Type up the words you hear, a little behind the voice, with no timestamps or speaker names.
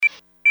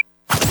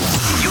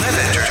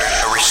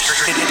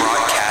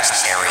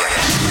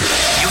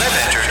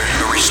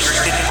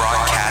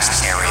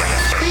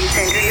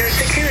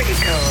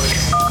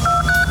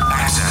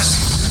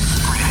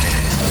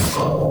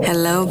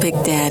Hello, Big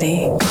Daddy.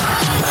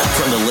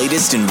 From the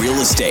latest in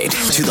real estate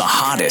to the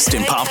hottest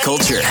in pop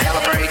culture.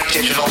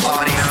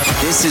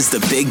 This is the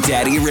Big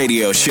Daddy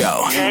Radio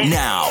Show.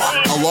 Now,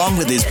 along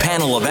with his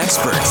panel of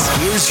experts,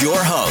 here's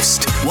your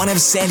host, one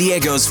of San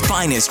Diego's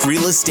finest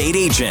real estate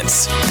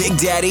agents, Big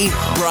Daddy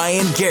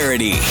Brian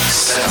Garrity.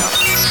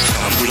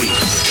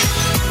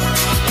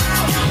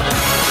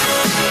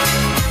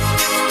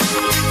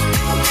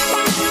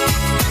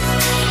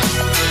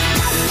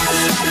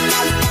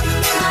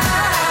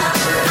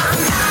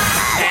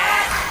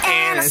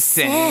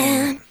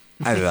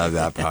 I love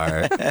that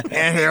part.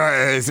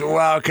 Anyways,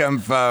 welcome,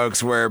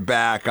 folks. We're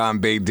back on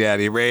Big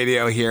Daddy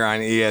Radio here on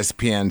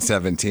ESPN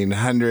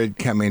 1700,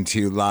 coming to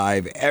you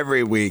live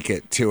every week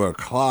at 2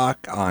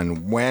 o'clock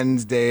on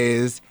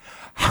Wednesdays.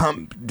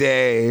 Hump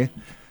Day,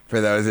 for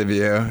those of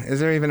you. Is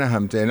there even a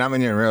hump day? Not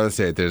when you're in real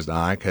estate, there's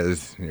not,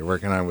 because you're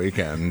working on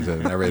weekends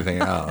and everything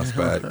else.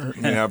 But,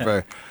 you know,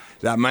 for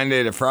that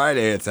Monday to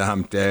Friday, it's a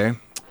hump day.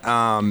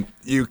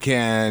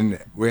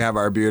 We have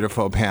our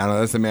beautiful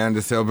panelist.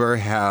 Amanda Silver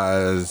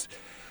has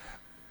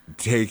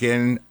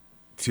taken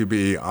to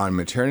be on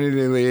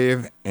maternity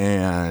leave,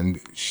 and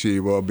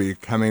she will be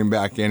coming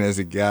back in as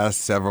a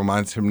guest several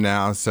months from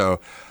now. So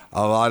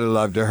a lot of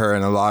love to her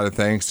and a lot of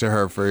thanks to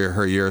her for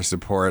her year of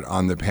support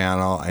on the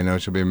panel. I know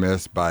she'll be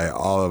missed by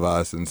all of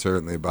us and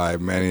certainly by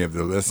many of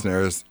the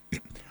listeners,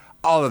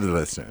 all of the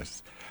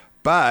listeners.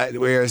 But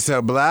we are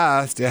so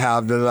blessed to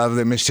have the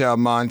lovely Michelle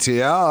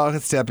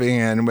Montiel stepping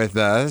in with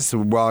us.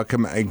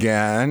 Welcome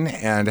again.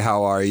 And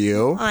how are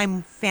you?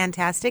 I'm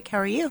fantastic. How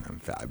are you? I'm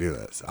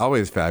fabulous.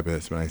 Always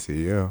fabulous when I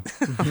see you.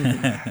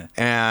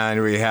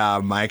 And we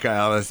have Micah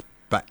Ellis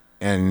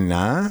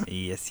Baena,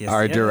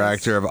 our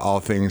director of all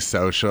things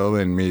social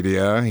and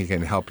media. He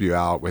can help you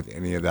out with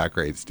any of that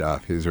great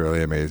stuff. He's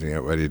really amazing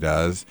at what he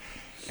does.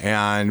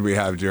 And we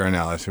have Duran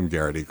Ellis from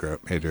Garrity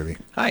Group. Hey, Derby.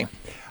 Hi.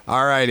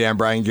 All right, I'm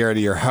Brian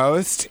Garrity, your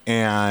host,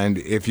 and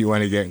if you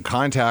want to get in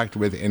contact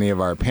with any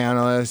of our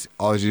panelists,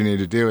 all you need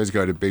to do is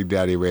go to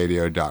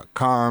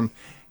BigDaddyRadio.com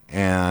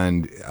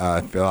and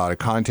fill out a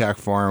contact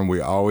form. We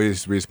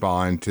always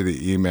respond to the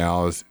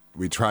emails.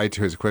 We try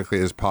to as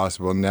quickly as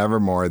possible, never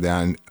more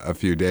than a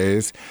few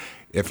days,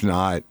 if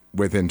not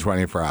within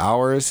 24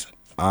 hours.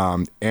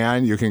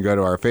 And you can go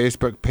to our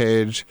Facebook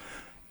page.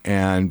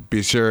 And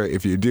be sure,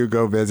 if you do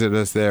go visit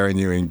us there and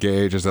you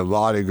engage, there's a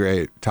lot of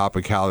great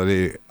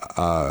topicality,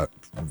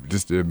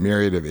 just a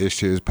myriad of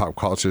issues, pop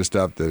culture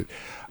stuff that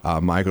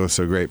Michael's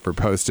so great for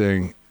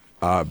posting.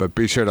 But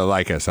be sure to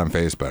like us on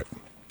Facebook.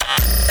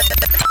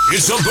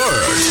 It's a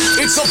bird.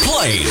 It's a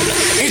plane.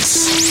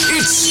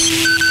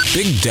 It's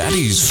Big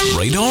Daddy's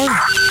radar?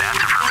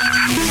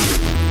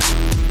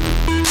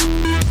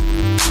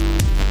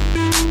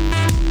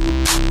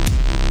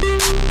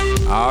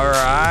 All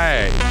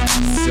right.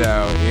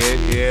 So it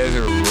is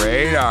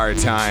radar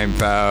time,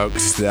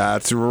 folks.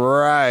 That's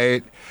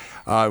right.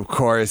 Of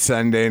course,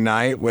 Sunday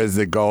night was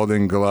the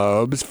Golden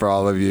Globes for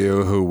all of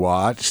you who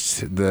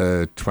watched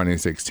the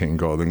 2016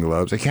 Golden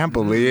Globes. I can't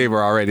believe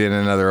we're already in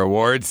another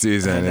award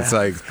season. It's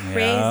like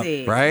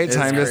crazy, right? It's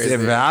Time just crazy.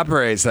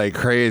 evaporates like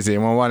crazy.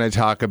 And we'll want to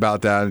talk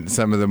about that,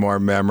 some of the more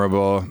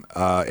memorable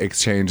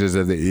exchanges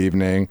of the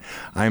evening.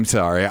 I'm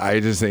sorry.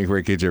 I just think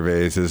Ricky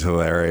Gervais is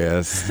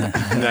hilarious.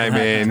 I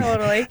mean,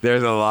 Totally.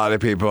 there's a lot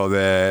of people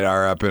that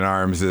are up in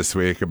arms this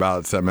week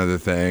about some of the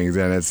things.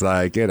 And it's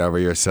like, get over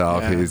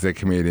yourself. Yeah. He's a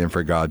comedian,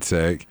 for God's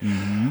sake.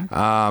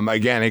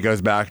 Again, it goes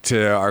back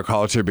to our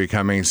culture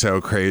becoming so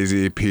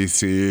crazy,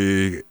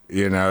 PC,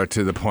 you know,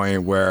 to the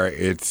point where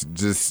it's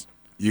just,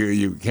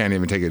 you can't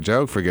even take a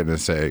joke, for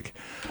goodness sake.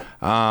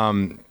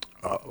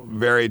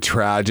 Very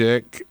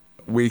tragic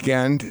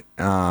weekend.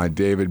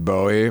 David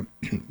Bowie,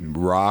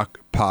 rock,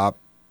 pop,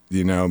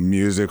 you know,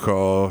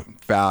 musical,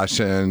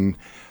 fashion,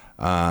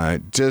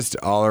 just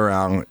all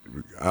around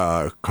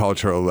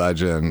cultural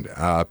legend,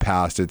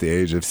 passed at the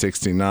age of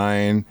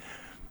 69.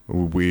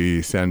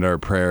 We send our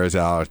prayers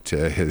out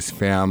to his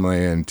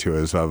family and to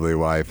his lovely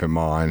wife,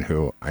 Iman,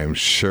 who I'm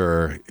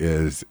sure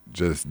is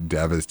just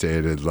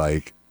devastated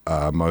like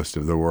most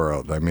of the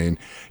world. I mean,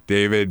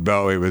 David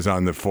Bowie was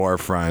on the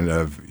forefront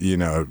of, you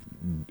know,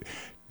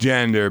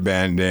 gender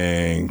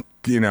bending,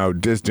 you know,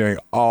 just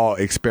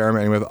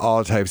experimenting with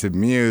all types of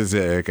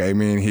music. I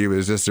mean, he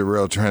was just a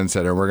real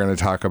trendsetter. We're going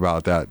to talk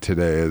about that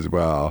today as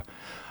well.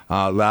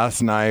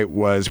 Last night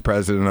was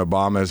President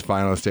Obama's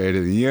final State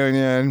of the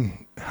Union.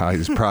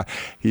 He's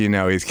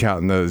he's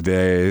counting those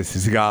days.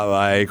 He's got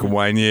like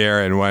 1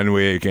 year and 1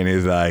 week, and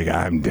he's like,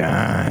 I'm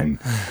done.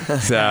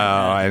 So,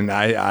 and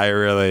I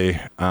really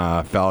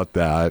felt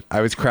that.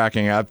 I was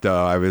cracking up,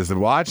 though. I was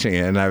watching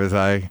it, and I was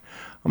like,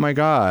 oh, my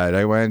God,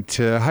 I went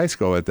to high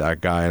school with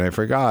that guy, and I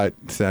forgot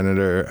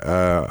Senator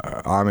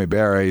Ami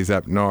Bera, he's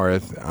up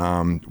north,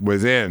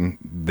 was in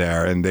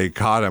there, and they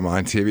caught him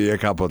on TV a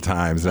couple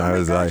times, and I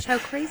was like, how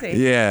crazy.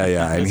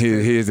 Yeah, and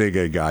he's a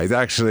good guy. He's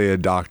actually a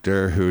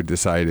doctor who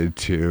decided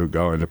to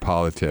go into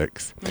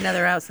politics.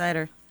 Another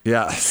outsider.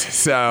 Yes.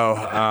 So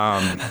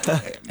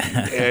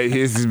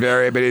he's a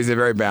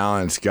very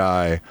balanced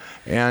guy.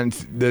 And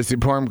the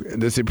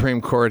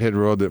Supreme Court had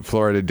ruled that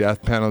Florida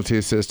death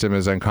penalty system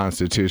is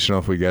unconstitutional.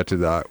 If we get to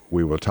that,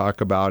 we will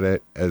talk about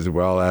it, as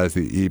well as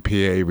the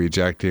EPA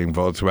rejecting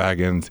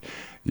Volkswagen's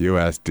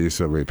U.S.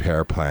 diesel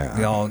repair plan.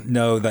 We all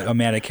know that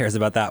Amanda cares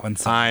about that one.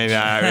 So. I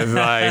know. It was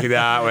like,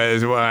 that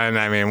was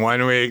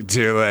 1 week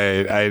too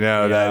late. I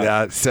know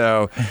that.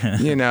 So,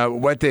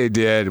 what they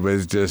did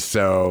was just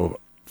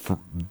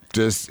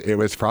it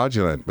was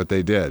fraudulent, but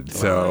they did.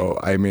 So,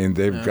 I mean,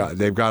 they've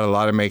got a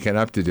lot of making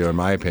up to do, in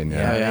my opinion.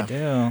 Yeah, they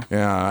do.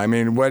 Yeah. I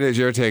mean, what is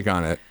your take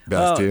on it,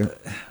 Bestie?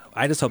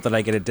 I just hope that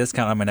I get a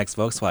discount on my next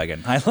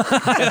Volkswagen. I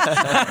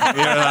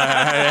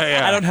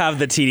don't have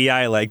the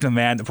TDI like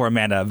poor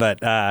Amanda,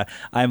 but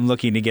I'm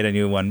looking to get a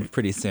new one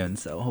pretty soon.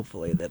 So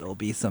hopefully there'll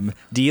be some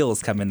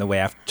deals coming the way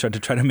after to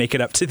try to make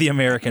it up to the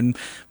American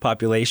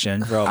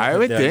population. I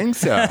would think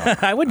so.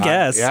 I would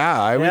guess.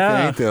 I would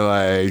think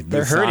that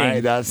they're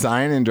hurting. That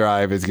sign and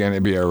drive is going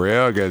to be a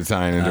real good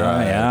sign and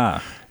drive.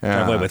 Yeah.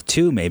 Probably with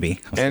two,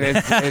 maybe. And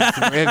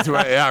it's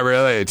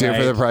really, two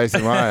for the price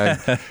of one.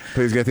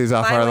 Please get these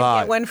off our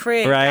lot. Get one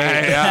free.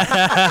 Right.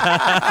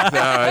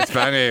 So it's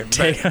funny.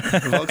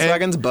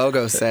 Volkswagen's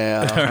BOGO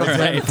sale.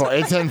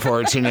 It's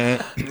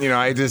unfortunate.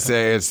 I just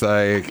say it's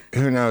like,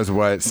 who knows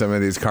what some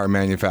of these car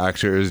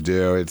manufacturers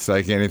do. It's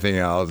like anything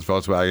else.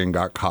 Volkswagen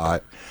got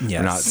caught. Yes.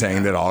 I'm not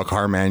saying that all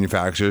car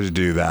manufacturers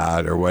do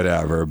that or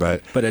whatever,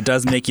 but it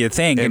does make you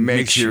think. It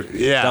makes you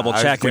double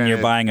check when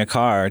you're buying a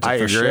car. I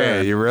agree.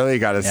 Sure. You really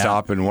got to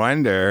stop and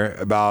wonder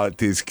about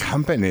these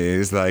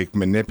companies like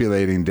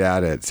manipulating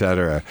data, et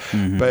cetera.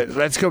 Mm-hmm. But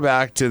let's go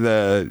back to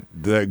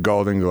the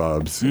Golden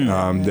Globes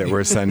that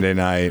were Sunday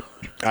night.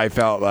 I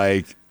felt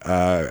like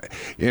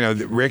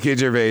Ricky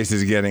Gervais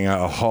is getting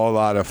a whole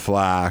lot of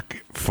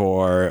flack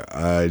for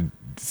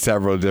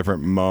several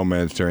different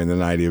moments during the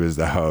night he was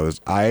the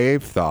host. I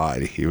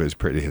thought he was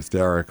pretty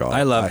hysterical.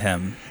 I love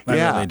him. I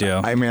really do.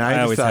 I mean,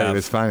 I just thought he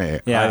was funny.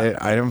 Yeah.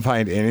 I don't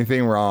find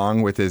anything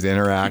wrong with his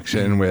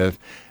interaction with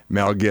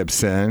Mel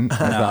Gibson.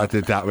 I thought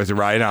that was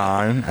right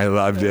on. I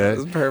loved it. It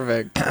was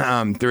perfect.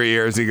 3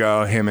 years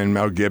ago, him and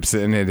Mel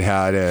Gibson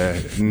had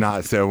a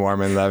not so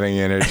warm and loving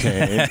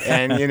interchange.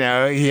 And,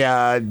 he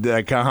had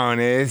the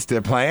cojones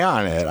to play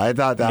on it. I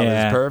thought that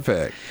was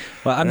perfect.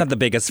 Well, I'm not the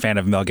biggest fan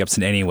of Mel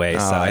Gibson anyway,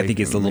 so I think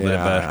he's a little bit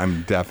of a...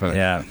 I'm definitely...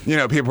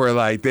 Yeah. People were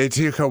like, they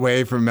took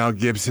away from Mel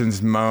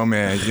Gibson's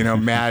moment.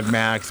 Mad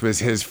Max was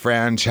his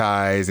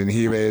franchise, and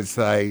he was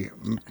like...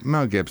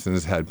 Mel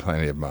Gibson's had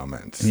plenty of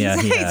moments. Yeah,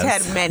 he's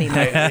had many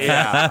moments.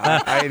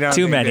 I don't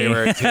Too think many. they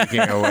were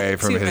taking away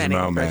from Too his many,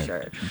 moment. for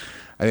sure.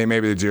 I think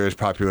maybe the Jewish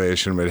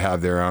population would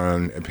have their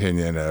own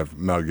opinion of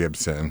Mel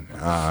Gibson.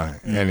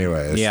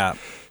 Anyways. Yeah.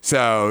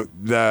 So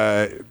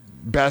the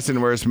best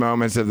and worst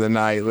moments of the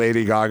night,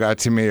 Lady Gaga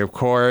to me, of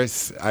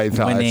course. I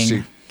thought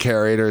she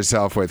carried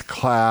herself with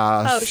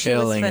class. Oh, she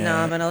was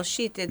phenomenal.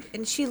 She did,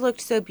 and she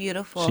looked so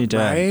beautiful. She did.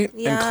 Right?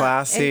 Yeah, And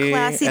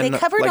classy. They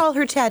covered all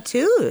her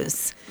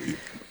tattoos.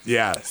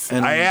 Yes.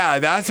 And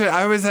that's what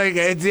I was like.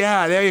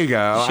 There you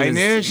go. I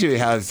knew she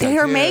has tattoos.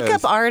 Her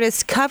makeup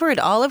artist covered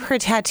all of her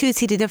tattoos.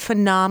 He did a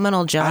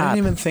phenomenal job. I didn't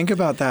even think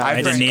about that.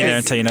 I didn't either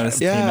until you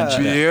noticed. Yeah. You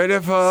mentioned it.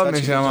 Beautiful, Such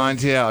Michelle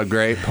Montiel.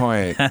 Great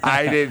point.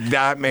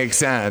 That makes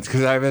sense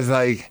because I was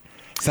like,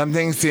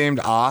 something seemed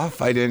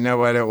off. I didn't know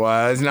what it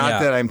was.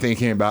 Not that I'm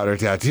thinking about her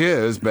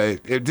tattoos, but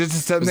it just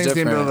something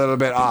seemed a little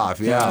bit off.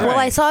 Yeah. Well,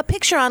 I saw a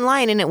picture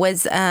online, and it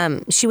was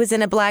she was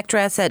in a black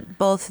dress at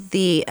both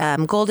the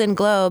Golden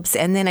Globes,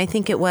 and then I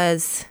think it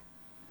was,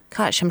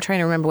 gosh, I'm trying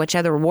to remember which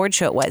other award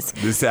show it was.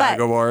 The SAG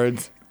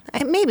Awards.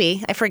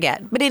 Maybe, I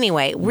forget. But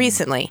anyway,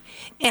 recently.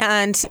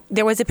 And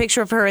there was a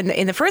picture of her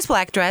in the first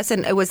black dress,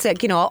 and it was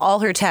like, all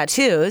her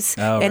tattoos.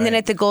 And then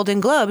at the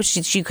Golden Globes,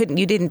 you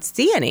didn't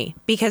see any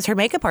because her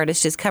makeup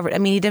artist just covered. I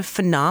mean, he did a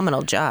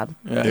phenomenal job.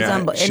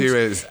 Yeah.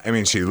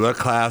 She looked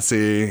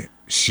classy.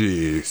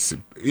 She's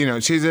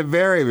a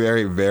very,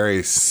 very,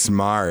 very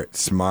smart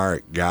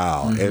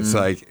gal. Mm-hmm. It's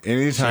like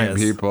anytime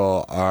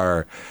people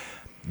are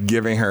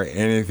giving her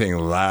anything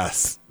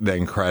less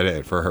than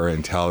credit for her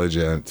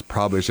intelligence,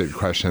 probably should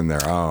question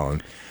their own.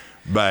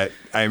 But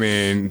I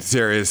mean,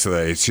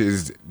 seriously,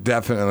 she's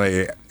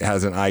definitely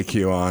has an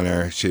IQ on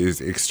her. She's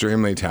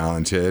extremely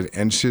talented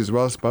and she's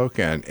well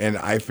spoken. And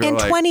I feel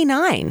like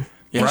 29.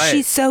 And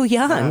she's so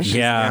young.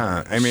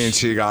 Yeah. I mean,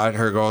 she got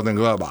her Golden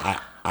Globe.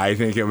 I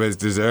think it was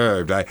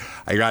deserved. I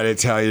got to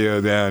tell you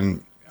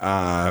then,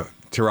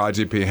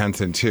 Taraji P.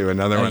 Henson too,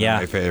 another one of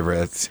my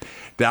favorites.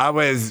 That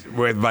was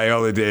with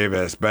Viola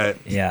Davis, but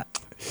and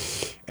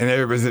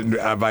there was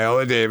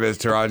Viola Davis,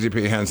 Taraji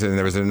P. Henson, and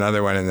there was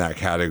another one in that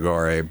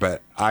category.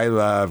 But I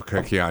love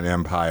Cookie on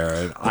Empire,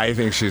 and I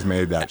think she's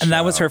made that. And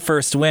that was show. her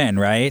first win,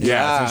 right?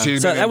 Yeah, so,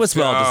 she's So been that was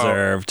so well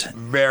deserved.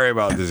 Very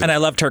well deserved. And I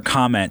loved her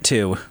comment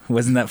too.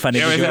 Wasn't that funny?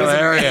 It was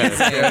hilarious.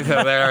 It was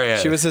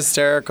hilarious. She was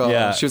hysterical.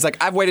 Yeah. She was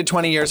like, I've waited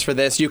 20 years for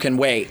this. You can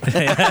wait.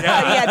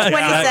 Yeah, 20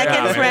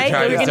 seconds, yeah. right?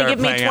 Tried You to were going to start give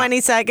me playing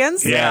 20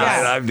 seconds? Yeah,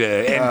 I loved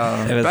it. It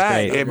was but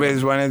great. it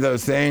was one of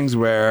those things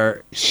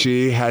where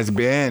she has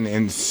been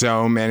in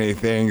so many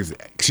things.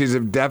 She's a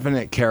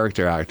definite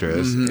character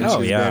actress. And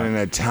Oh, she's yeah. been in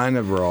a ton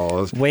of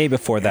roles. Way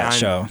before that And-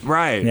 show.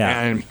 Right. Yeah.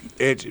 And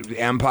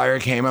Empire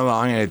came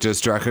along and it just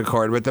struck a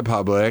chord with the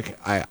public.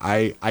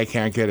 I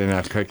can't get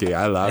enough Cookie.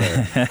 I love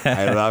her.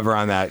 I love her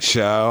on that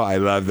show. I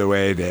love the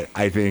way that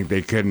I think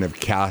they couldn't have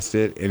cast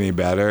it any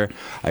better.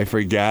 I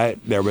forget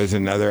there was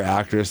another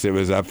actress that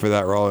was up for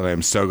that role, and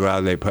I'm so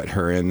glad they put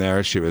her in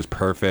there. She was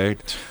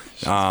perfect.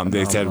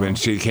 They said when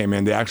she came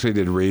in, they actually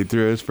did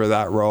read-throughs for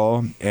that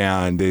role,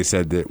 and they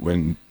said that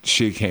when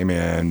she came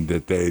in,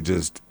 that they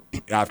just,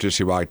 after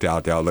she walked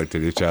out, they all looked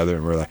at each other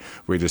and were like,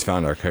 we just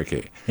found our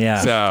Cookie. Yeah.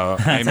 So,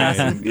 I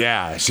mean,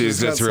 yeah,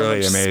 she's got just so really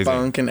much amazing.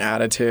 Spunk and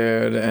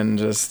attitude, and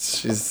just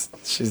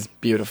she's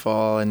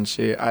beautiful, and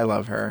I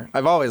love her.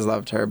 I've always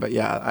loved her, but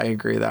yeah, I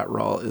agree that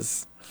role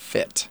is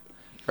fit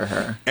for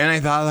her. And I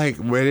thought, like,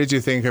 what did you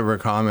think of her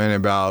comment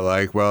about,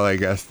 like, well, I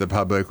guess the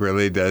public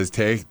really does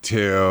take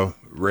to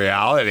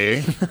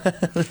reality,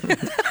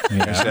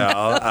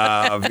 Michelle,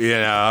 of,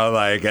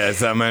 like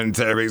someone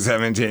serving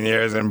 17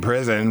 years in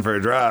prison for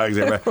drugs.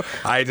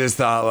 I just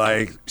thought,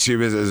 like, she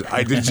was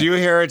did you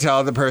hear her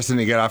tell the person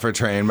to get off her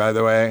train, by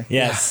the way?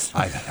 Yes.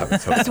 I thought that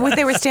was so So what,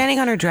 they were standing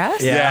on her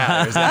dress?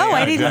 Yeah. Oh,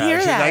 I didn't hear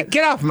She's that. like,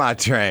 get off my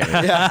train.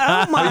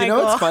 Oh, my You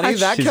know what's funny? gosh.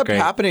 That She's kept great.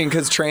 happening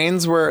because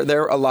trains were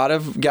there. A lot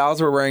of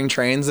gals were wearing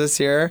trains this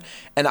year,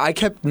 and I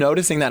kept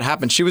noticing that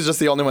happen. She was just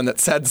the only one that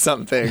said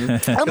something.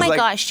 Oh, my 'Cause,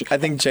 gosh. I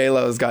think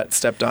J-Lo's got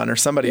stepped on, or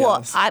somebody Well,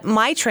 else.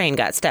 my train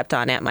got stepped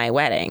on at my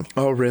wedding.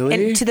 Oh,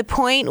 really? And to the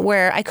point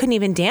where I couldn't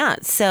even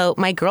dance. So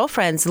my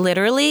girlfriends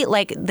literally,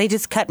 like, they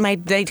cut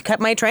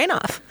my train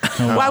off.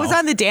 While I was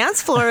on the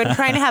dance floor and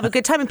trying to have a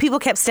good time, and people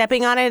kept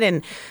stepping on it,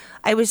 and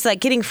I was like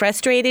getting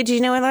frustrated,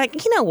 and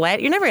like, you know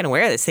what? You're never going to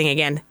wear this thing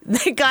again.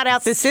 They got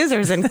out the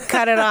scissors and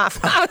cut it off.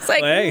 I was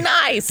like, Hey,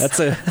 nice. That's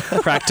a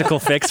practical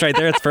fix right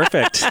there. It's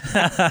perfect.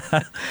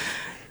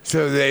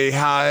 So they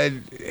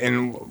had,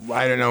 and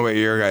I don't know what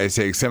your guys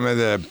take, some of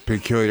the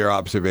peculiar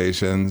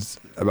observations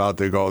about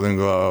the Golden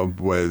Globe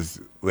was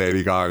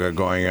Lady Gaga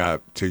going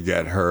up to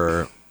get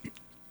her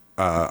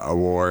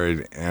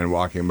award and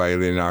walking by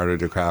Leonardo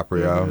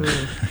DiCaprio.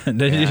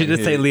 Did you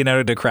just say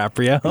Leonardo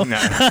DiCaprio? No,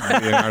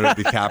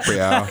 Leonardo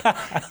DiCaprio.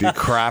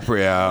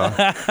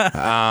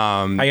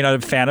 Are you not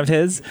a fan of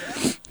his?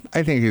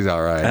 I think he's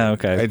all right. Oh,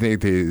 okay. I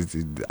think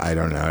I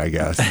don't know, I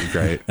guess. He's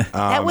great.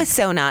 That was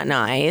so not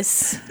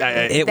nice.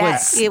 It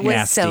was It was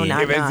nasty. so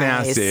not It was nice.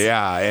 nasty,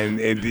 yeah.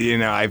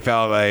 And, I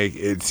felt like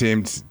it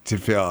seemed to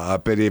feel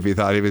uppity. If he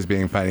thought he was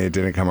being funny, it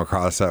didn't come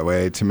across that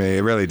way to me.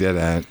 It really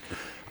didn't.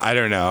 I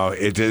don't know.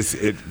 It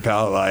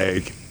felt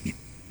like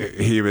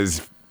he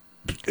was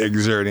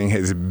exerting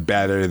his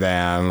better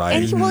than, like.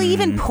 And he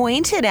even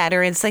pointed at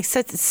her and it's like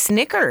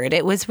snickered.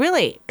 It was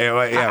really,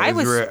 I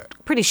was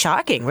pretty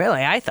shocking,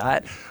 really, I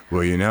thought.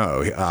 Well,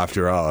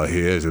 after all, he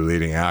is a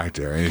leading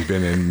actor, and he's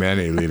been in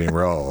many leading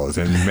roles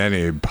in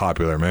many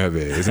popular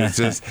movies. It's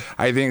just,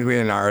 I think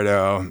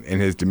Leonardo, in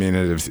his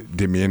diminutive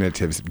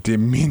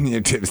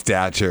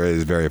stature,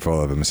 is very full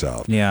of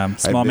himself. Yeah,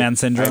 small man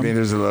syndrome. I mean,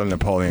 there's a little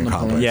Napoleon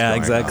complex. Yeah, going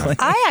exactly. on.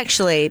 I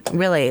actually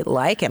really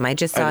like him. I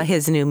just saw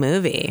his new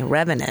movie,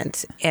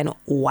 Revenant, and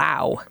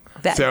wow.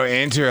 So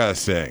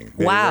interesting.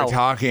 They Wow. were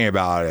talking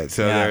about it.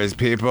 So Yeah. there's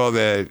people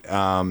that.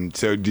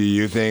 So do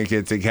you think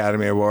it's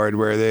Academy Award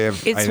worthy?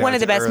 It's one of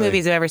the best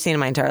movies I've ever seen in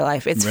my entire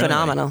life. It's Really?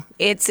 phenomenal.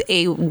 It's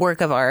a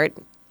work of art.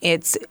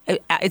 It's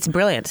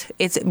brilliant.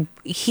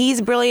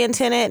 He's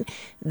brilliant in it.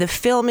 The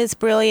film is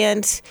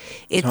brilliant.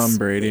 It's Tom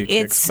Brady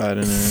kicks butt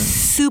in it.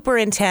 super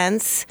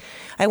intense.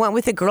 I went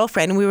with a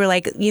girlfriend and we were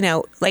like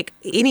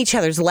in each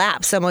other's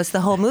laps almost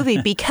the whole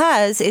movie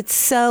because it's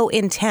so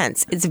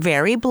intense. It's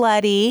very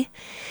bloody,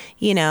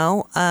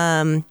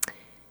 the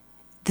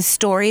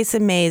story's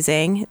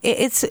amazing.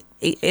 It's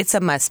a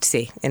must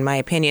see in my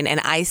opinion, and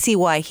I see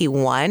why he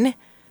won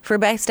for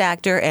Best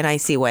Actor, and I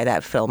see why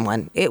that film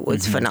won. It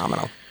was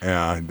phenomenal.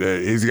 Yeah,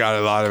 he's got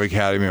a lot of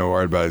Academy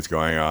Award buzz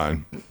going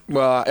on.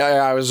 Well,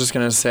 I was just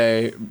gonna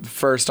say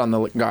first on the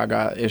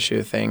Gaga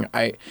issue thing.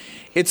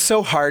 It's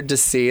so hard to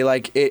see.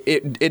 Like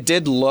it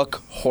did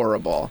look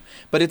horrible,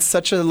 but it's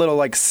such a little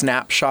like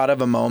snapshot of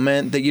a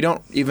moment that you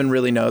don't even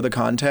really know the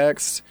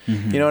context.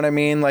 You know what I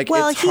mean? Like,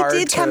 Well, it's he hard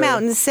did come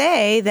out and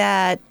say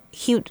that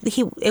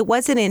it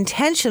wasn't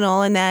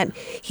intentional, in that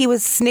he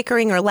was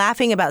snickering or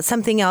laughing about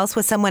something else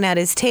with someone at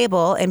his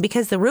table, and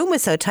because the room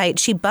was so tight,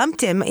 she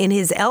bumped him in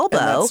his elbow.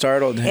 And that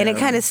startled him. And it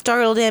kind of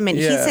startled him, and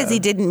he says he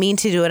didn't mean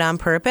to do it on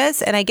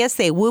purpose, and I guess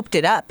they whooped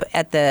it up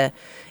at the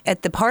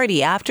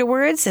party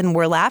afterwards and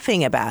were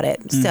laughing about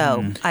it.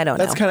 So I don't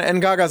know. That's kind of,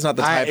 and Gaga's not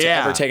the type to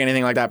ever take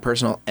anything like that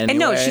personal anyway. And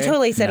no, she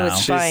totally said it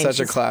was fine. She's such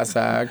a class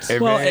act.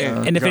 Well,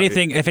 and if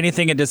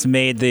anything, it just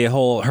made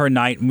her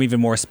night even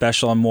more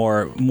special and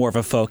more of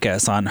a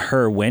focus on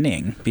her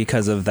winning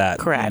because of that.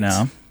 Correct. You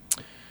know?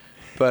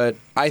 But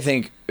I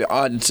think,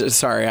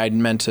 sorry, I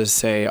meant to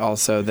say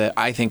also that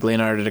I think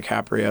Leonardo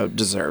DiCaprio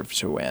deserved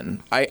to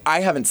win. I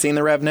haven't seen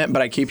The Revenant,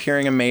 but I keep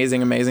hearing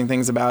amazing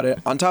things about it.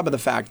 On top of the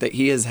fact that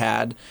he has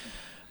had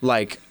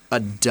like a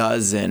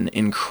dozen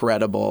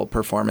incredible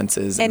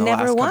performances in the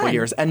last couple of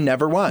years and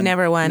never won.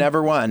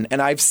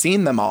 And I've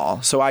seen them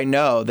all, so I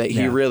know that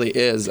he really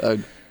is a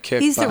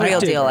kick. He's the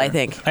real deal, I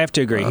think. I have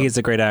to agree. He's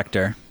a great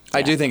actor.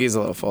 I do think he's a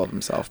little full of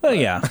himself. Oh,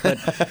 yeah.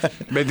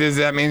 But does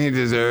that mean he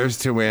deserves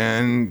to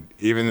win?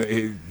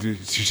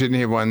 Shouldn't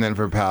he have won then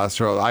for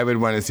Pastoral? I would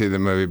want to see the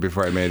movie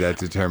before I made that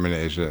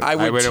determination. I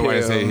wouldn't want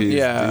to say he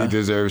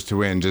deserves to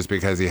win just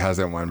because he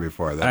hasn't won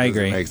before. That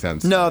doesn't make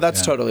sense. No,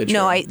 that's totally true.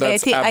 No, I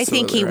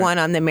think he won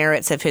on the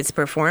merits of his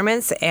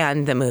performance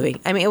and the movie.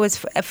 I mean, it was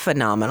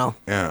phenomenal.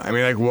 Yeah, I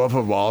mean, like Wolf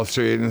of Wall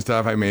Street and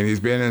stuff. I mean, he's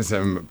been in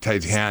some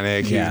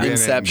Titanic. He's been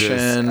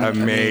Inception. In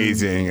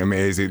amazing.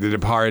 The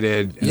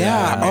Departed.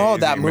 Yeah. Oh,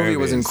 that movie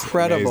was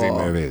incredible.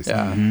 Amazing movies.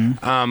 Yeah.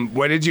 Mm-hmm.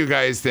 What did you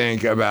guys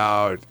think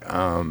about?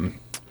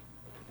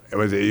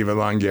 Was it Eva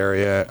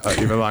Longoria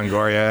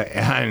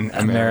and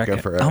America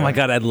Forever? Oh my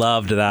God, I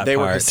loved that. They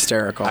were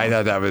hysterical. I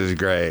thought that was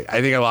great. I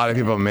think a lot of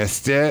people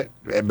missed it,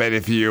 but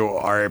if you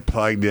are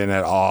plugged in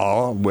at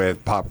all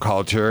with pop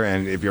culture,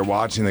 and if you're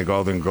watching the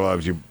Golden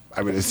Globes,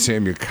 I would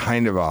assume you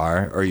kind of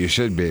are, or you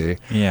should be.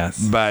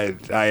 Yes. But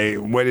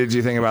what did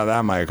you think about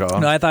that, Michael?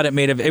 No, I thought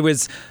it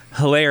was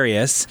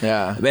hilarious.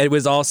 Yeah. But it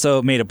was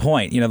also made a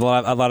point. You know,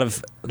 a lot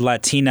of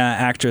Latina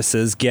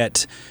actresses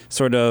get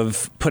sort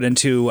of put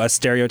into a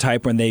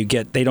stereotype when they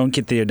don't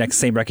get the next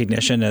same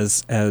recognition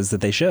as that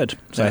they should.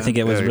 So I think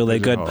it was really a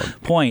good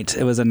point.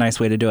 It was a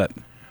nice way to do it.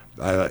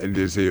 I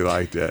did see you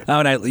liked it. Oh,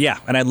 and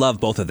I love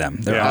both of them.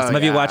 They're awesome.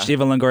 Have you watched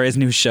Eva Longoria's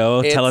new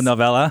show,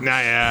 Telenovela? No.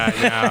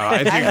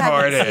 I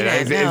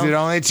think is it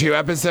only 2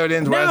 episodes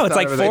in? No, it's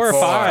like 4 or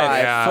 5.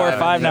 Yeah, 4 or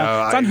 5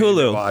 now. It's on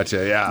Hulu. Watch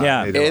it.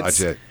 Yeah. I need to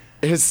watch it.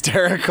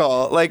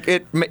 Hysterical. Like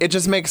it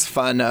just makes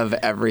fun of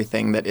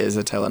everything that is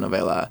a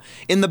telenovela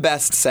in the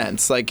best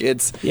sense. Like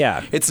it's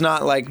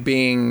not like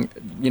being,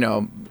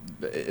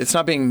 it's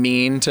not being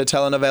mean to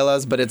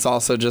telenovelas, but it's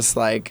also just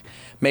like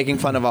making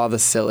fun of all the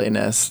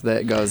silliness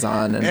that goes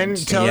on. And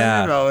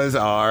telenovelas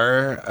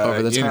are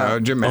over the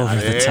top.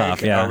 dramatic,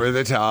 over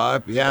the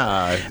top,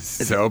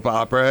 soap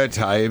opera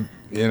type.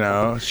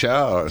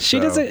 Show. She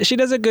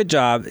does a good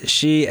job. Eva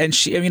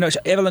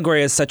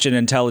Longoria is such an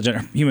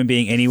intelligent human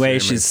being anyway.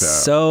 She's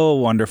so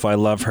wonderful. I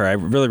love her. I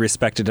really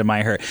respect and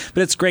admire her.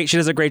 But it's great. She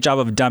does a great job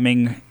of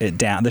dumbing it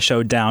down, the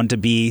show down to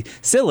be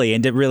silly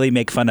and to really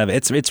make fun of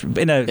it. It's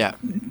in a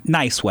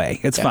nice way.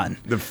 It's fun.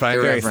 The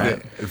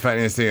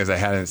funniest thing is I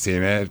hadn't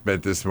seen it,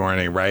 but this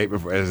morning, right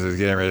before as I was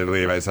getting ready to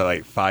leave, I saw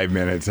like 5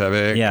 minutes of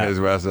it. Yeah.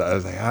 Because I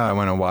was like, I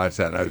want to watch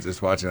that, and I was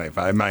just watching like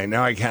 5 minutes.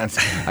 No, I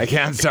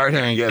can't start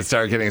here and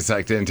start getting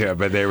sucked into it,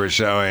 but they were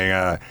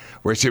showing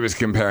where she was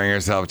comparing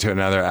herself to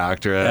another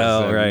actress.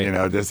 Right.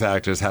 This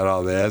actress had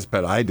all this,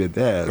 but I did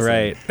this.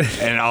 Right.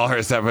 And all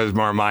her stuff was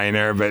more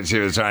minor, but she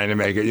was trying to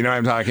make it. You know what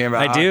I'm talking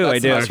about? I do.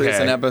 That's the most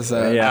recent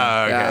episode.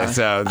 Yeah. Okay.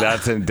 So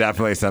that's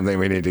definitely something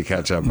we need to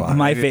catch up on.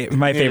 My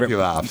favorite.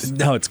 Laughs.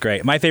 No, it's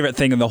great. My favorite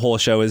thing in the whole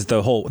show is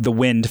the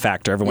wind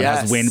factor. Everyone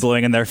has wind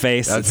blowing in their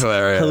face. That's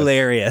it's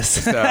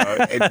hilarious. So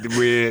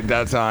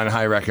that's on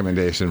high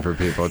recommendation for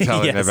people.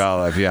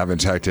 Telenovela if you haven't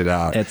checked it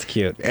out. It's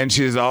cute. And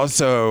she's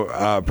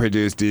also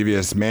produced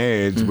Devious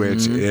Maids,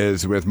 which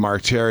is with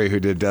Mark Cherry, who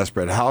did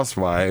Desperate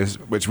Housewives,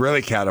 which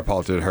really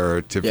catapulted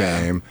her to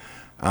fame.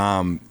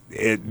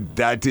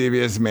 That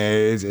Devious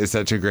Maids is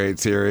such a great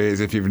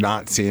series. If you've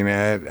not seen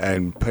it,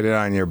 and put it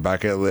on your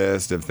bucket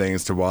list of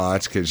things to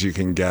watch because you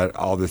can get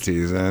all the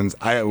seasons.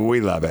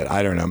 We love it.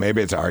 I don't know.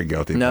 Maybe it's our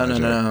guilty pleasure.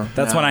 No.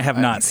 That's one I have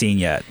not seen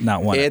yet.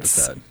 Not one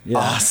episode. It's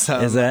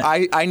awesome. Is it?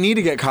 I need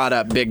to get caught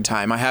up big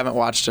time. I haven't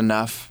watched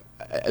enough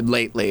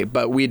lately,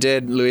 but we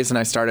did. Luis and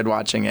I started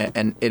watching it,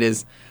 and it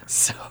is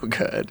so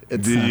good.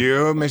 Did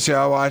you,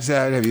 Michelle, watch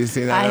that? Have you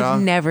seen that at all?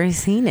 I've never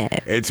seen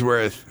it. It's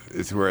worth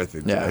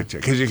it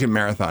because you can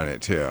marathon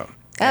it too. Oh,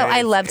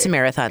 I love to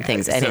marathon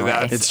things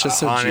anyway. It's just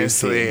so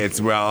honestly, juicy. it's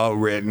well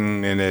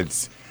written, and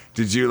it's.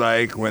 Did you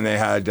like when they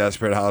had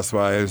Desperate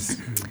Housewives?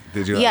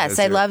 Did you? Yes,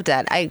 I loved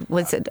that. I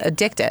was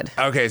addicted.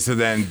 Okay, so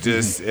then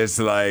it's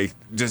like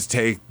just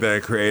take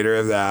the creator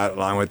of that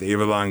along with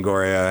Eva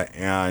Longoria,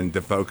 and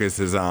the focus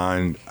is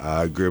on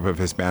a group of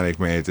Hispanic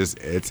maids.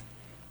 It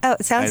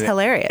sounds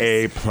hilarious.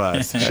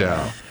 A+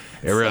 show.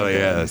 It really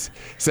is.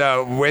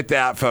 So with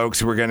that,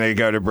 folks, we're going to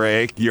go to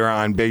break. You're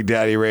on Big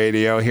Daddy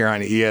Radio here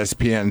on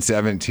ESPN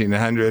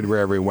 1700. We're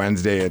every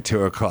Wednesday at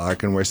 2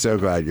 o'clock, and we're so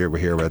glad you're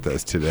here with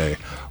us today.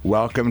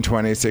 Welcome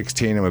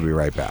 2016, and we'll be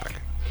right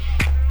back.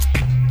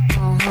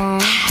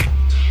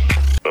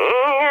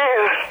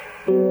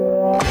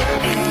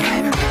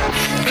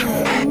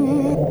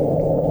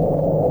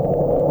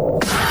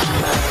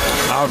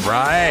 All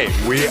right,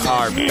 we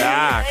are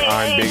back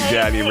on Big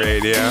Daddy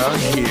Radio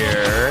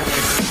here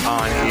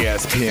on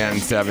ESPN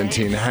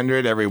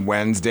 1700 every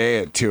Wednesday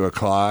at 2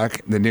 o'clock.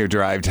 The new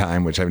drive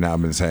time, which I've now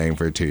been saying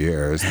for 2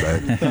 years,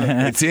 but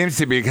it seems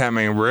to be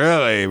becoming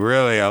really,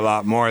 really a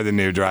lot more the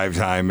new drive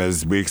time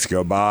as weeks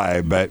go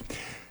by. But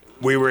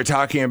we were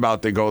talking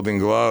about the Golden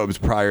Globes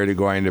prior to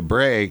going to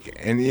break,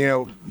 and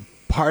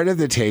part of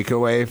the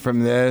takeaway from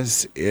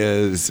this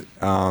is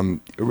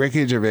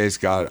Ricky Gervais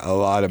got a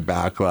lot of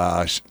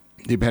backlash,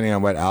 depending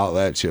on what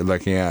outlets you're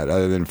looking at,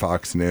 other than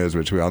Fox News,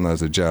 which we all know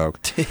is a joke.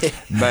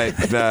 But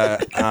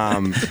the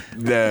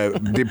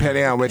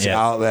depending on which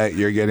outlet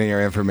you're getting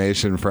your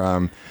information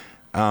from,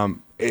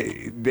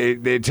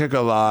 they took a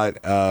lot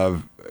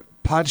of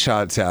pot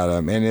shots at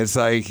him, and it's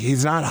like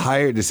he's not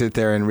hired to sit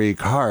there and read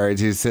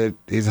cards.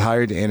 He's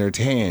hired to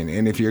entertain,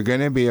 and if you're going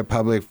to be a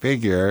public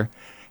figure,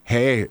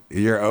 hey,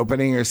 you're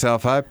opening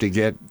yourself up to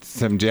get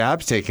some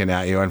jabs taken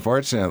at you,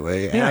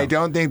 unfortunately. And I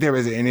don't think there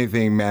was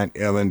anything meant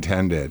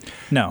ill-intended.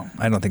 No,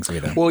 I don't think so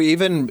either. Well,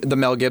 even the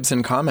Mel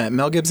Gibson comment.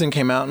 Mel Gibson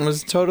came out and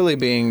was totally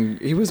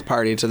he was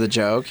party to the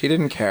joke. He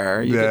didn't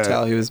care. You could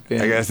tell he was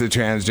being... I guess the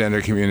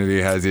transgender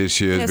community has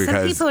issues because...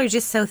 some people are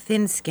just so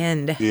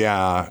thin-skinned.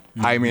 Yeah.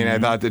 Mm-hmm. I mean, I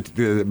thought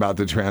about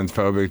the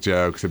transphobic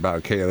jokes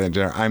about Caitlyn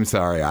Jenner. I'm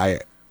sorry.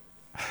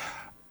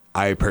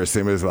 I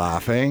personally was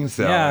laughing,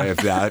 so if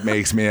that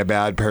makes me a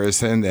bad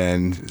person,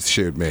 then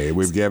shoot me.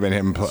 We've given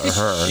him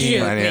plenty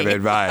of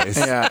advice.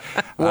 Yeah,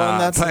 well,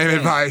 that's plenty of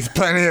advice,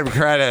 plenty of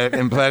credit,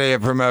 and plenty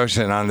of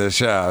promotion on this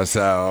show.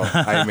 So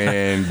I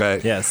mean,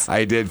 but yes.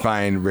 I did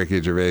find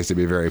Ricky Gervais to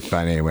be very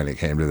funny when it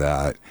came to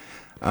that.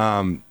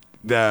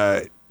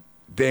 The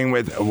thing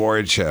with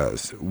award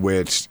shows,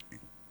 which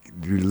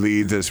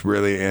leads us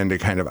really into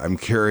kind of, I'm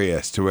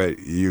curious to what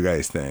you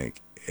guys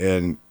think,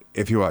 and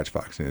if you watch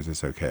Fox News,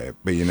 it's okay,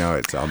 but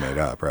it's all made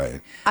up,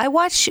 right? I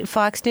watch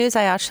Fox News.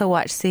 I also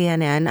watch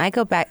CNN. I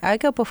go back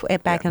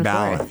and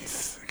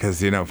balance, forth.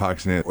 Because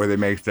Fox News, where they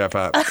make stuff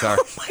up. Sorry.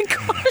 Oh my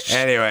gosh.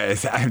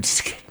 Anyways, I'm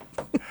just kidding.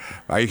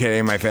 Are you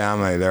kidding? My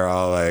family, they're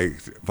all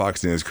like,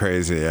 Fox News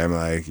crazy. I'm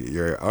like,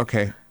 you're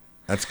okay.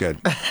 That's good.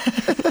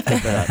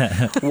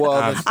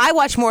 Well, I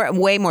watch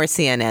way more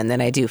CNN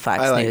than I do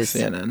Fox News. I like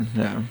CNN.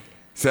 Yeah.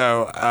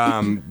 So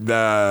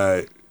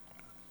the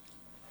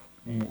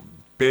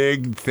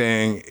big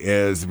thing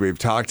is, we've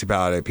talked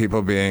about it,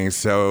 people being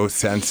so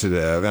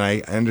sensitive, and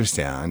I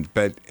understand,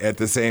 but at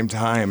the same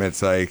time,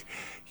 it's like,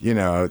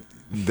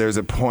 there's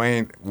a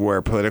point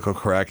where political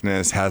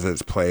correctness has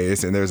its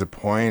place, and there's a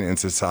point in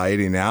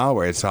society now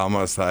where it's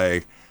almost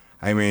like,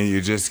 I mean, you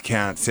just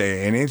can't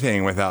say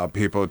anything without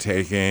people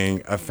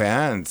taking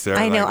offense.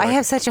 I know. I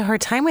have such a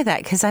hard time with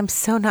that because I'm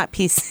so not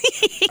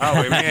PC.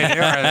 Oh, me and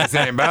you are in the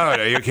same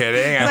boat. Are you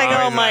kidding? I'm like,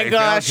 oh my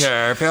gosh.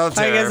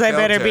 Filter, I guess I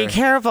better be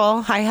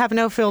careful. I have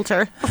no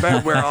filter.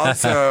 But we're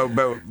also,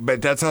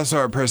 but that's also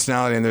our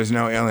personality, and there's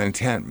no ill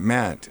intent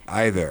meant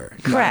either.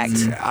 Correct.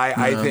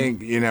 I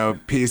think,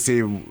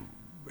 PC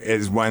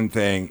is one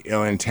thing,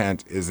 ill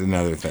intent is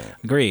another thing.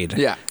 Agreed.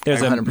 Yeah,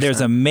 there's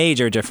a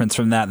major difference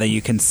from that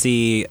you can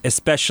see,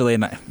 especially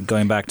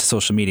going back to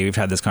social media. We've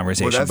had this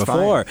conversation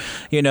before.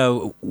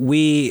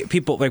 Fine.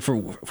 People like for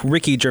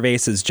Ricky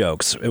Gervais's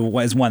jokes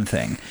is one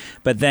thing,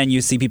 but then you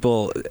see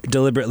people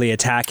deliberately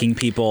attacking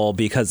people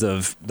because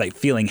of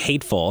feeling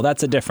hateful.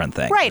 That's a different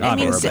thing. Right.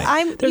 Obviously.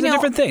 There's a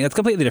different thing. That's a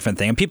completely different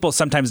thing, and people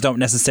sometimes don't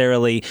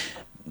necessarily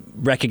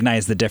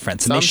recognize the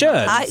difference, and they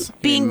should.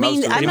 Being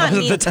mean, I'm not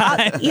mean.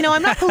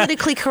 I'm not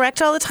politically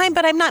correct all the time,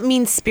 but I'm not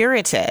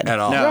mean-spirited at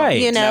all. No,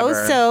 right?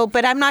 Never. So,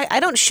 but I'm not. I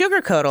don't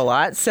sugarcoat a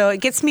lot, so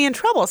it gets me in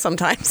trouble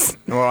sometimes.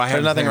 Well, I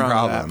have nothing no wrong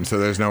problem, with that. so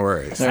there's no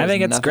worries. I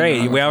think it's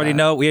great. We already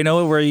know. We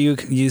know where you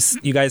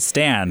guys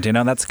stand.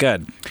 That's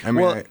good. I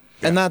mean,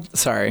 and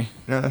sorry.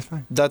 No, that's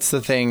fine. That's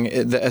the thing,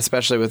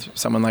 especially with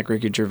someone like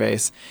Ricky Gervais.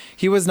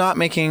 He was not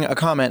making a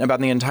comment about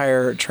the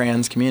entire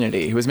trans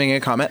community. He was making a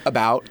comment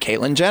about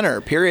Caitlyn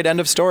Jenner. Period. End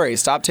of story.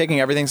 Stop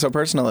taking everything so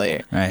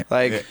personally. Right.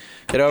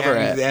 Get over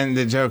it. And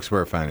the jokes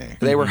were funny.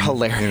 They were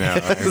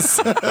hilarious.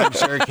 I'm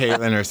sure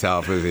Caitlyn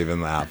herself was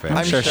even laughing.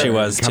 I'm sure she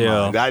was too.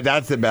 On.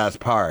 That's the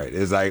best part.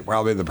 Is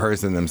probably the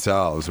person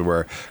themselves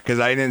were, because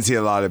I didn't see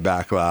a lot of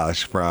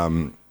backlash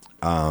from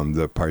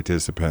the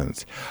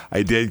participants.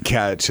 I did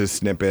catch a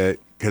snippet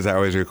because I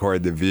always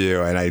record The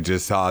View, and I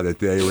just saw that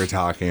they were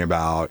talking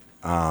about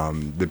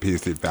the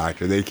PC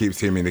factor. They keep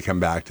seeming to come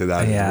back to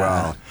that as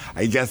well.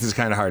 I guess it's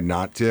kind of hard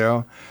not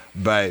to,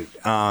 but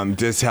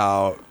just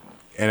how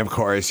of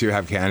course, you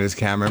have Candace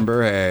Cameron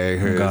Bure,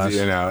 who's,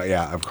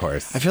 of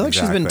course. I feel like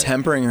she's been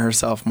tempering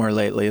herself more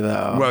lately,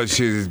 though. Well,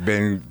 she's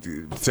been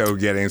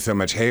getting so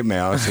much hate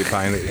mail. She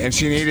finally, and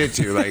she needed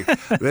to.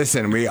 Like,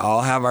 listen, we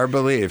all have our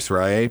beliefs,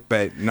 right?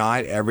 But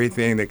not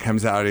everything that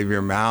comes out of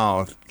your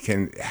mouth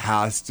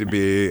has to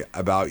be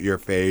about your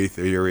faith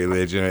or your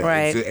religion.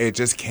 Right. It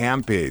just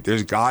can't be.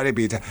 There's got to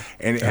be,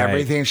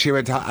 everything she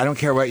would talk. I don't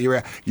care what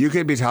you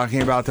could be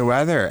talking about the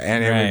weather,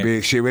 and it would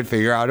be. She would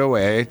figure out a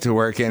way to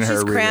work in her.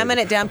 She's cramming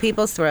it down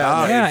people's throats.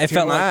 Oh, yeah, it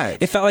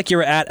felt like you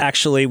were at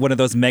actually one of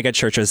those mega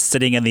churches,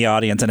 sitting in the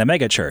audience in a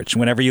mega church.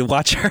 Whenever you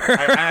watch her,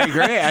 I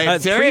agree. I'm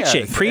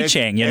serious.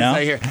 Preaching.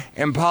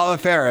 And Paula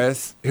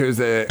Ferris, who's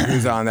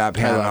on that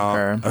panel. I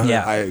love her.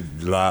 I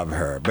love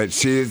her, but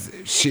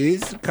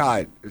she's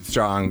got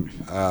strong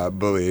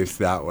beliefs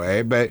that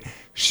way, but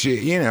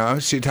she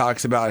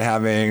talks about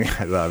having,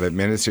 I love it,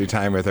 ministry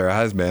time with her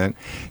husband.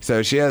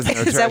 So she has no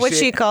Is that what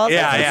she calls it?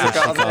 Yeah.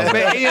 But,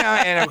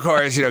 and of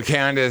course,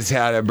 Candace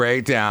had a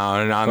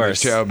breakdown on the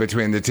show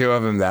between the two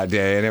of them that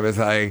day, and it was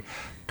like,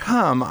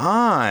 come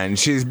on,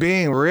 she's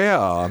being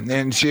real.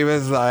 And she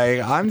was like,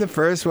 I'm the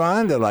first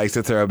one that likes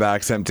to throw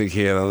back some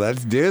tequila.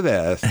 Let's do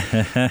this.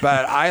 But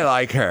I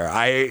like her.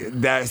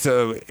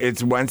 So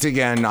it's once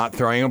again not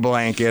throwing a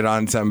blanket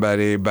on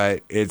somebody,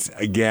 but it's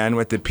again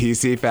with the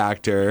PC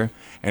factor,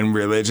 and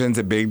religion's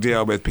a big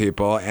deal with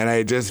people. And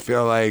I just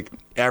feel like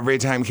every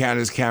time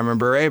Candace Cameron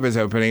Bure was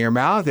opening her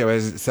mouth, there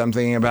was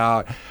something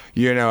about,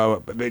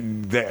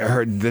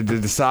 the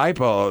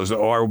disciples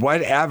or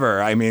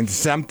whatever. I mean,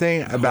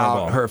 something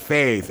about her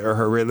faith or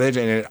her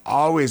religion. It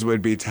always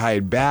would be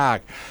tied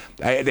back.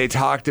 They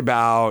talked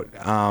about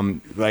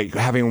like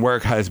having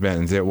work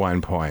husbands at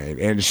one point,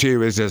 and she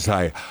was just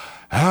like,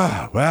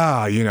 oh,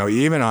 well,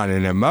 even on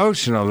an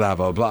emotional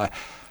level, blah.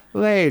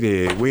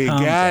 Lady, we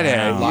get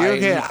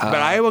it. But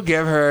I will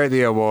give her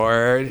the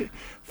award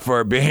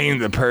for being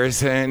the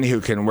person who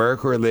can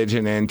work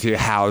religion into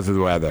how's the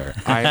weather.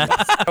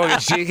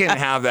 She can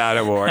have that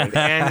award.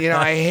 And,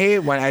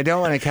 I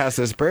don't want to cast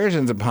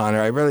aspersions upon her.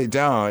 I really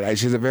don't.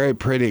 She's a very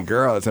pretty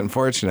girl. It's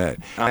unfortunate.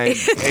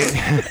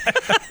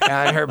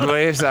 And her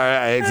beliefs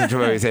are, it's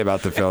what we say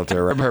about the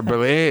filter, her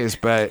beliefs,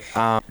 but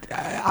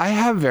I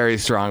have very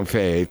strong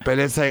faith, but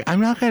it's like, I'm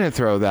not going to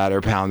throw that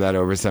or pound that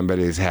over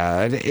somebody's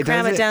head.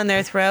 Cram it down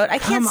their throat. I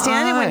can't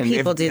stand it when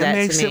people do that to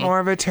me. It makes it more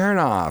of a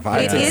turnoff.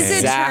 It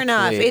is a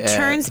turnoff. It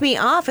turns me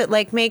off. It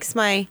makes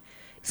my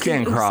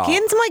skin crawl.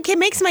 It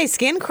makes my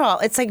skin crawl.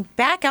 It's like,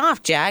 back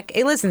off, Jack.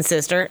 Hey, listen,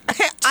 sister.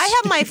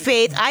 I have my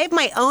faith. I have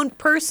my own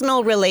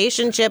personal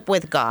relationship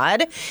with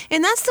God,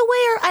 and that's the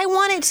way I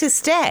want it to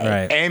stay.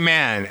 Right.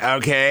 Amen.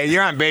 Okay,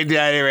 you're on Big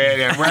Daddy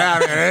Radio. We're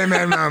having an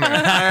amen moment.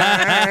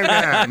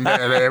 Amen,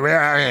 baby. We're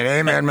having an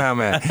amen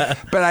moment.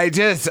 But I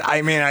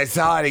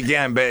saw it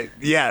again. But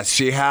yes,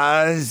 she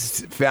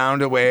has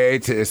found a way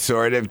to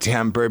sort of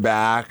temper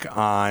back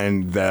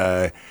on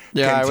the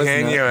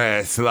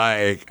continuous.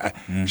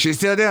 She's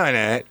still doing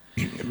it.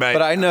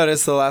 But I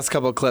noticed the last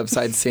couple clips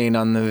I'd seen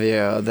on The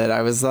View that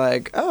I was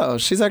like, oh,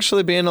 she's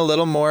actually being a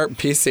little more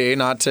PC,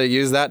 not to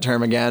use that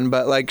term again,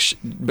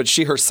 but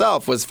she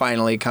herself was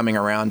finally coming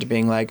around to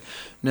being like,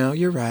 no,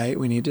 you're right.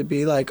 We need to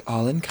be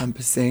all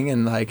encompassing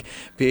and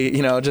be,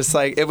 just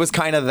it was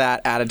kind of that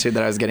attitude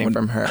that I was getting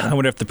from her. I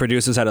wonder if the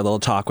producers had a little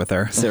talk with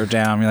her, sit her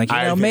down, be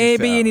like,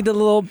 maybe you need a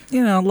little,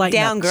 lighten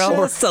down, up girl,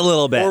 just a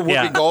little bit. Or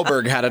Whoopi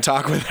Goldberg had a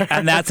talk with her,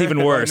 and that's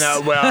even worse.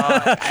 She'll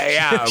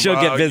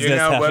get business.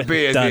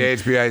 Whoopi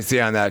is the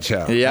HBIC on that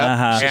show.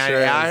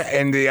 Yeah,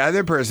 and the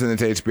other person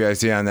that's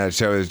HBIC on that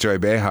show is Joy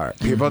Behar.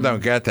 People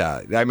don't get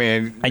that. I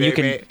mean,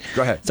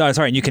 go ahead.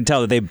 Sorry, and you can tell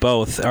that they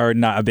both are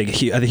not the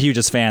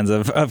hugest fans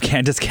of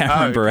Candace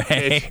Cameron Bure.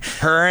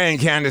 Her and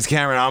Candace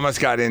Cameron almost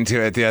got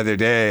into it the other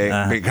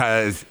day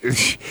because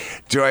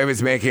Joy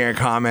was making a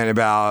comment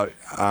about.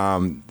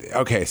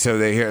 So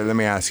let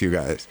me ask you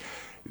guys.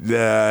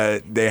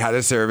 They had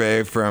a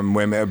survey from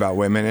women about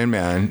women and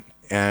men,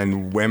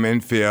 and women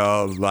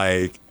feel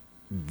like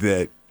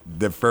that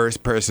the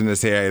first person to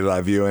say I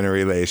love you in a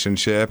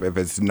relationship, if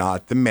it's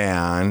not the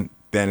man,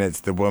 then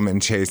it's the woman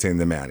chasing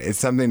the man. It's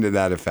something to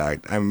that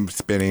effect. I'm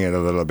spinning it a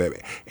little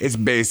bit. It's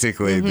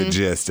basically the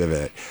gist of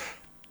it.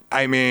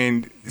 I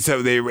mean,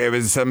 it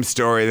was some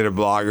story that a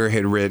blogger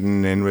had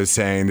written and was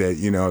saying that,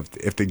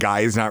 if the guy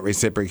is not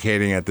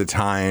reciprocating at the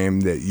time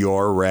that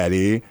you're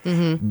ready,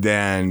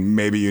 then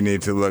maybe you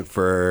need to look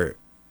for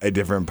a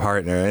different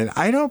partner. And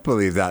I don't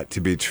believe that to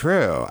be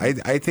true.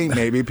 I think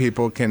maybe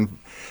people can,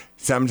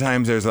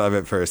 sometimes there's love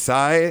at first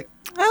sight.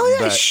 Oh,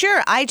 yeah,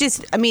 sure.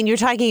 You're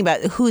talking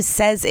about who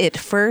says it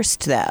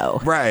first,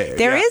 though. Right.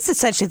 There is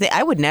such a thing.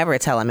 I would never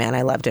tell a man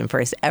I loved him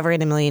first, ever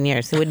in a million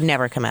years. It would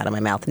never come out of my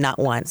mouth, not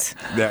once.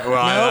 I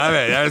love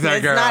it. That's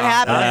our girl. It's not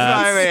happening.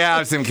 That's why we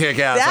have some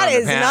kick-ass That on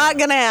is the not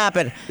going to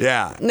happen.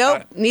 Yeah.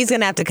 Nope. He's going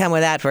to have to come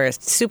with that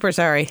first. Super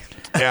sorry.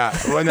 Yeah.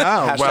 Well,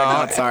 no.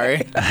 Not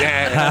sorry.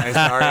 Yeah,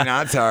 sorry,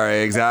 not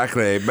sorry.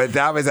 Exactly. But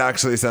that was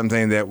actually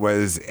something that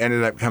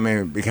ended up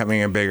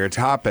becoming a bigger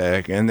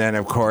topic. And then,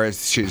 of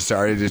course, she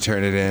started to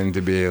turn it in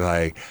to be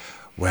like,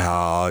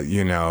 well,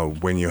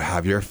 when you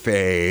have your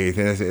faith,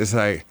 and it's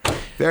like,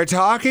 they're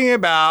talking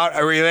about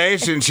a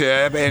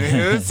relationship and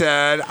who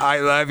said,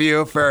 I love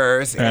you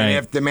first. Right. And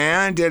if the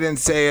man didn't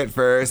say it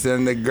first,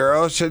 then the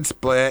girl should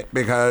split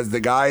because the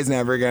guy's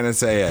never going to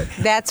say it.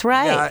 That's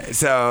right. Yeah,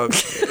 so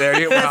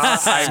there you go.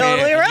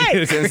 Totally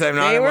right. Since I'm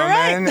not a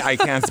woman, I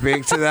can't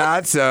speak to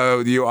that. So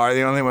you are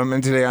the only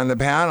woman today on the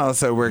panel.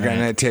 So we're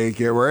going to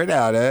take your word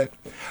at it.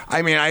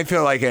 I mean, I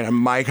feel like in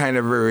my kind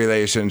of a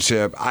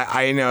relationship,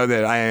 I know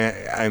that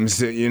I'm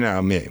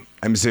me.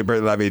 I'm super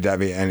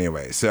lovey-dovey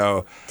anyway,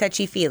 so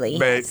touchy-feely.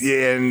 But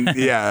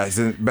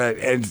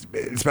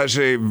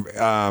especially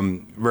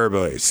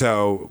verbally.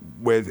 So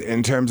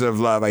in terms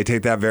of love, I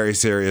take that very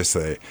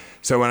seriously.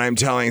 So when I'm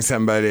telling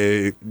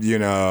somebody,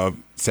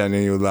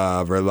 sending you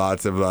love or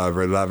lots of love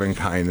or love and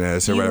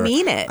kindness or whatever,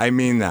 mean it. I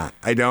mean that.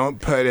 I don't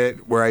put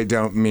it where I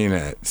don't mean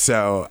it.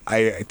 So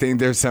I think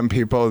there's some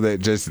people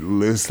that just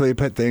loosely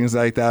put things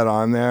like that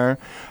on there.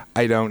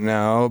 I don't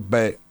know,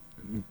 but.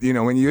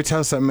 When you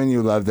tell someone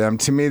you love them,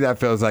 to me that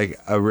feels like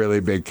a really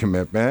big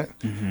commitment.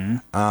 Mm-hmm.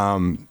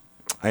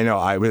 I know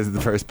I was the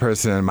first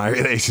person in my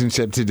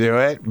relationship to do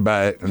it,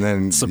 but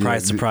then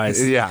surprise.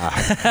 Yeah,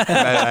 but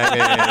I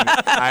mean,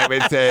 I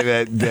would say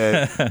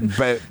that.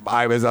 But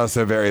I was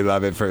also very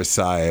love at first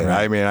sight.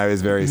 Right. I mean, I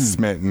was very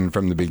smitten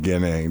from the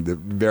beginning, the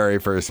very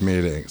first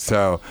meeting.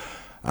 So.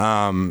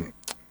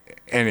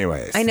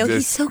 Anyways, I know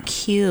he's so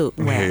cute.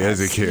 Wes. He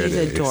is a cutie.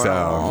 He's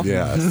adorable. So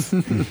yes.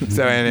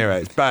 So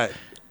anyways, but.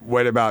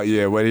 What about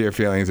you? What are your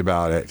feelings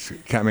about it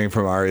coming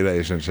from our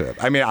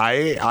relationship? I mean,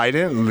 I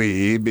didn't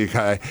leave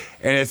because,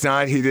 and it's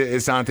not that he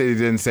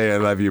didn't say I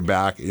love you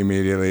back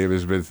immediately. It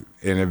was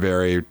in a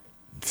very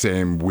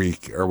same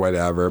week or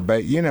whatever.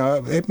 But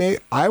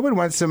I would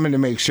want someone to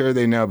make sure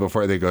they know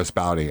before they go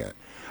spouting it.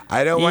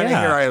 I don't want to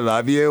hear I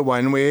love you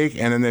one week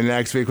and then the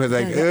next week was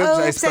like, oops,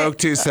 I spoke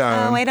too soon.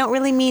 Oh, I don't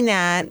really mean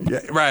that. Yeah,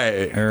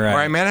 right. Or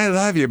I meant I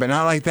love you, but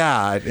not like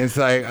that. It's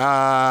like,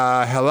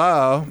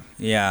 hello.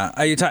 Yeah.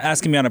 Are you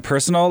asking me on a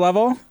personal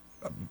level?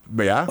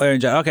 Yeah.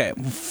 Okay.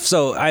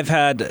 So I've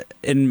had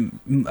in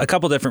a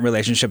couple different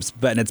relationships,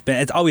 but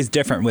it's always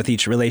different with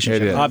each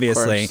relationship,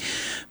 obviously.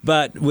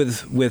 But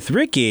with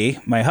Ricky,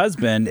 my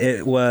husband,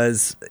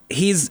 everyone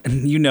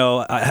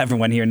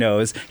here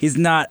knows, he's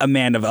not a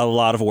man of a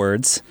lot of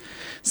words.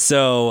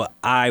 So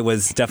I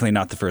was definitely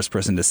not the first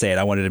person to say it.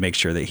 I wanted to make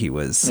sure that he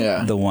was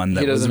the one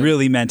that was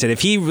really meant it. If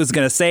he was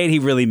going to say it, he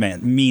really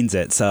means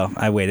it. So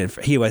I waited.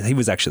 He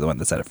was actually the one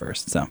that said it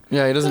first. So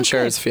yeah, he doesn't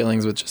share his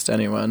feelings with just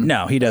anyone.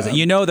 No, he doesn't.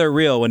 They're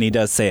real when he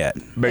does say it.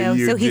 But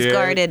so he's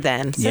guarded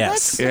then. So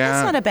yes,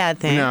 that's not a bad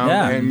thing. No,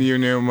 and you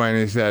knew when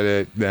he said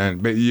it then.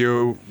 But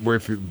you were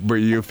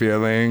you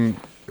feeling?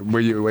 Were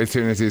you as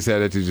soon as he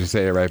said it? Did you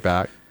say it right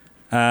back?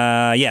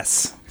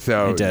 Yes.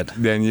 So I did.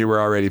 Then you were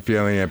already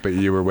feeling it, but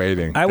you were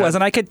waiting. I was,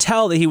 and I could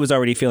tell that he was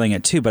already feeling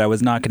it too, but I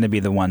was not going to be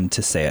the one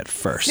to say it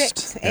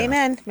first.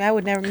 Amen. I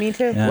would never mean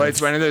to. Yeah. Well,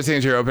 it's one of those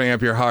things you're opening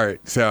up your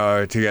heart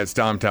to get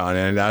stomped on,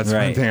 and that's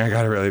one thing I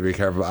got to really be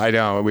careful. I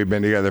don't. We've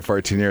been together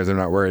 14 years. I'm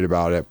not worried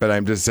about it, but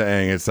I'm just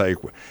saying it's like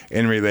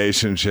in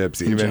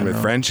relationships, even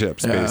with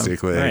friendships,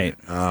 basically,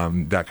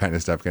 that kind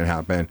of stuff can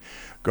happen.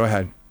 Go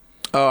ahead.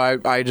 Oh,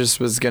 I just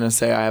was going to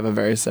say I have a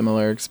very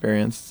similar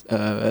experience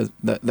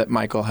that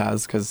Michael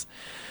has because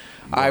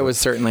I was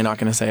certainly not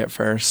going to say it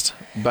first,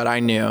 but I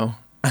knew.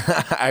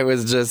 I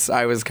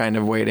was kind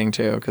of waiting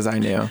too because I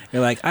knew.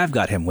 You're like, I've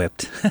got him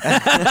whipped.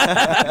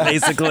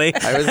 Basically.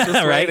 I was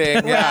just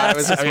waiting. Yeah, I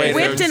was just waiting.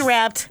 Whipped and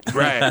wrapped.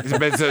 Right.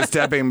 But so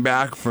stepping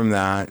back from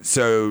that,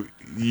 so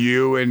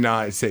you would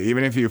not say,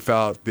 even if you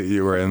felt that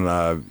you were in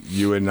love,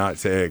 you would not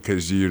say it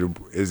because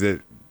is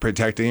it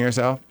protecting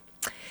yourself?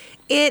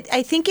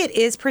 I think it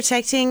is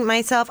protecting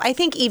myself. I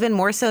think even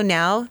more so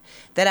now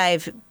that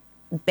I've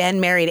been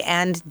married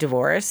and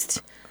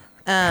divorced.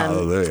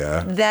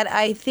 Hallelujah. That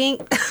I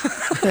think...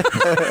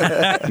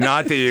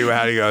 Not that you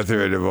had to go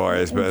through a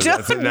divorce, but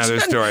that's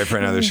another story for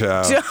another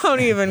show. Don't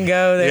even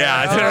go there.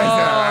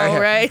 Yeah.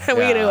 Right? Yeah.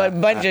 We could do a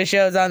bunch of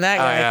shows on that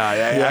guy.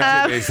 Yeah.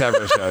 Actually,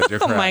 several shows. You're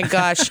correct. Oh, my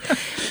gosh.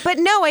 But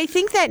no, I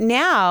think that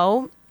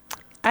now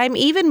I'm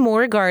even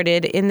more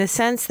guarded in the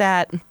sense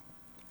that...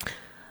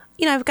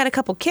 I've got a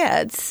couple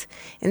kids.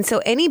 And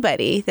so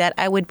anybody that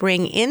I would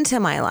bring into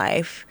my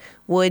life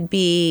would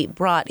be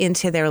brought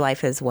into their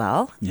life as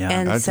well. Yeah,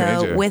 and that's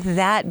so major. With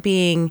that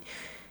being,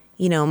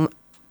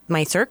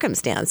 my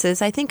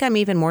circumstances, I think I'm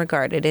even more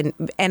guarded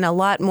and a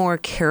lot more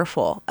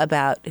careful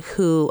about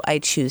who I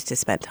choose to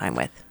spend time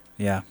with.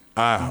 Yeah.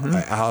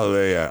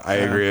 Hallelujah. I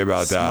agree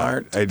about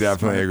that. I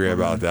definitely agree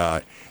about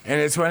that.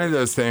 And it's one of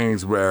those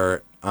things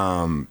where...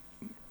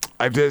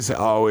 I've just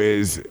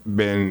always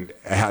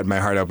had my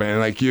heart open. And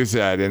like you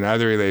said, in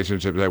other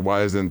relationships, I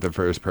wasn't the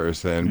first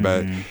person.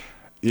 But,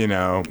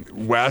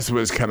 Wes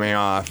was coming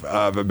off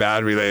of a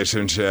bad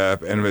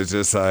relationship and was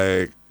just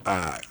like,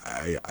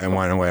 I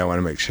went away. I want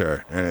to make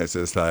sure. And it's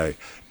just like,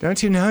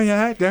 don't you know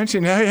yet? Don't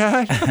you know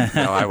yet?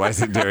 No, I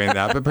wasn't doing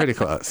that, but pretty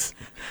close.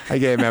 I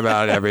gave him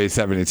about every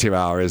 72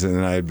 hours, and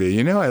then I'd be,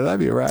 I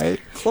love you, right?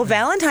 Well,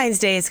 Valentine's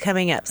Day is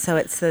coming up, so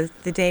it's the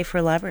day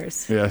for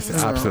lovers. Yes,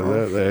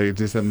 absolutely.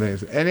 Do some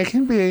things. And it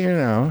can be,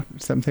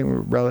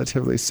 something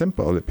relatively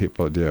simple that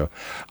people do.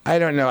 I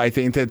don't know. I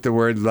think that the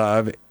word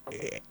love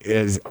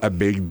is a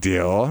big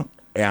deal.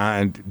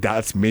 And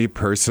that's me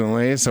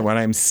personally. So when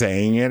I'm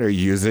saying it or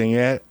using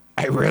it,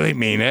 I really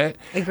mean it.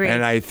 Agreed.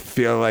 And I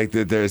feel like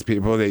that there's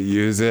people that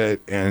use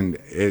it and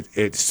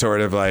it's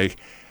sort of like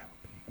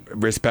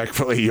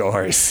respectfully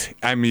yours.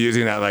 I'm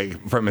using that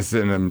like from a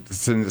synonym,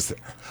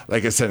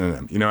 like a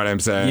synonym. You know what I'm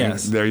saying?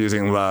 Yes. They're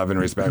using love and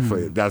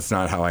respectfully. That's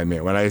not how I mean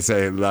it. When I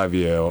say love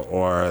you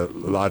or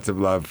lots of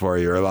love for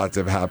you or lots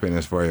of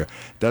happiness for you,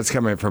 that's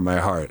coming from my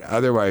heart.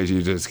 Otherwise,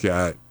 you just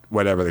get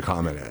whatever the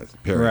comment is,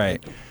 period.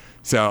 Right.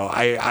 So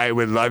I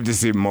would love to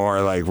see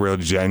more like real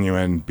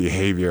genuine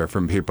behavior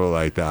from people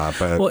like that.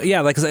 But well,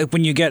 yeah, like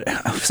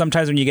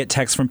sometimes when you get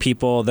texts from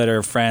people that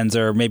are friends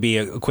or maybe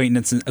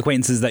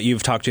acquaintances that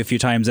you've talked to a few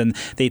times, and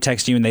they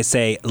text you and they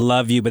say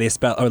love you, but they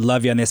spell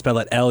love you and they spell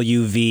it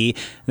LUV,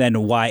 then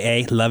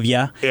YA, love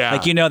ya. Yeah.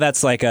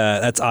 Like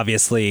that's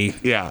obviously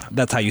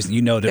that's how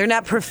you know they're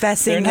not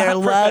professing their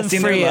love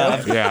for you.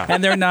 Yeah.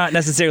 And they're not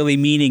necessarily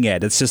meaning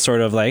it. It's just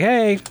sort of like,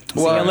 hey,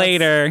 see you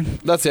later.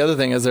 That's the other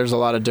thing is there's a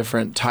lot of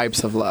different types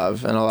of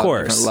love and a lot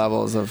of different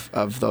levels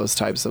of those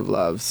types of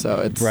love. So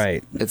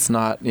it's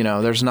not,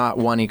 there's not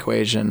one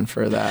equation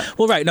for that.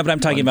 Well, right. No, but I'm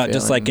talking about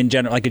just like in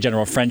general, like a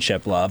general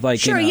friendship love. Like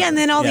sure, and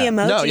then all the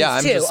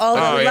emojis too. All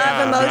the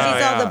love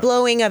emojis, all the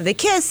blowing of the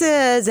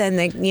kisses and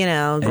the,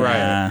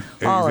 right.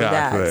 all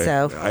exactly. of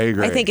that. So I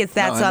agree. I think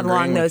that's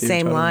along those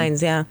same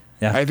lines. Yeah.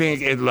 Yeah. I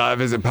think love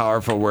is a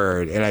powerful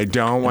word, and I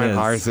don't want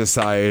our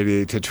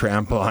society to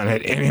trample on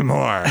it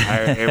anymore.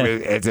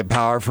 It's a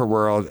powerful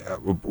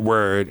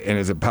word, and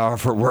it's a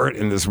powerful word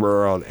in this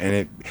world, and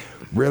it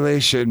really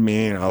should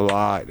mean a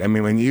lot. I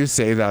mean, when you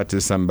say that to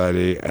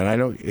somebody,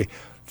 and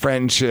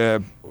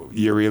friendship,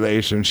 your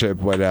relationship,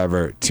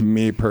 whatever, to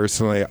me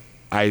personally,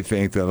 I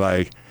think that,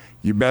 like,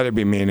 you better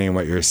be meaning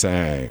what you're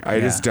saying. I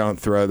just don't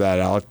throw that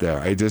out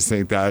there. I just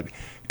think that,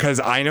 because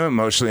I know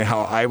emotionally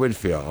how I would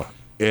feel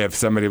if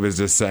somebody was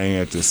just saying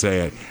it to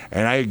say it.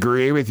 And I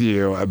agree with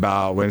you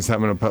about when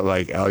someone will put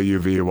like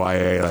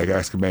LUVYA, like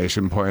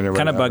exclamation point or whatever.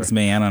 Kind of bugs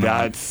me. I don't know.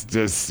 That's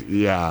just,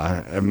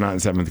 I'm not in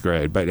 7th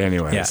grade. But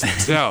anyways. Yeah.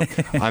 So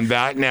on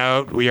that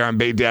note, we are on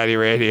Big Daddy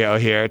Radio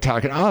here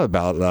talking all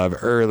about love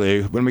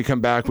early. When we come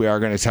back, we are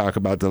going to talk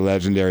about the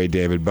legendary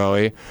David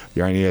Bowie.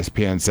 You're on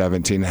ESPN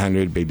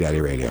 1700, Big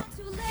Daddy Radio.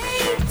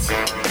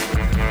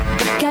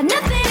 Got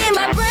nothing in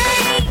my brain.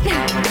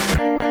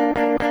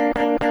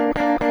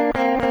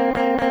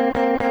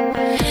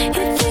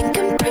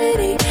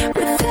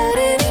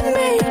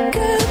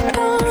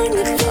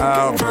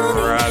 Oh,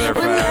 brother,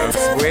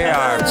 folks. We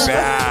are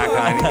back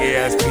on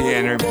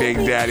ESPN or Big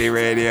Daddy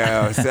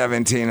Radio,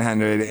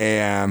 1700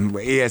 AM.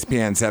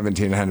 ESPN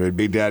 1700.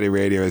 Big Daddy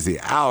Radio is the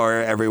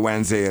hour every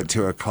Wednesday at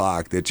 2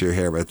 o'clock that you're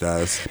here with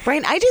us.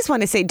 Brian, I just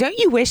want to say, don't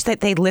you wish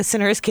that the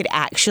listeners could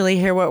actually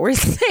hear what we're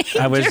saying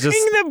during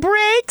the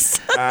breaks?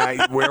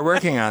 We're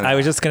working on it. I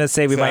was just going to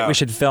say we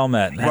should film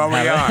it. Well, we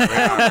are. We're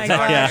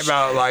talking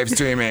about live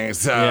streaming.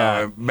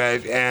 So,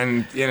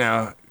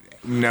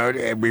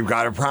 we've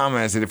got to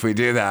promise that if we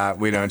do that,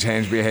 we don't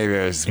change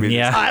behaviors.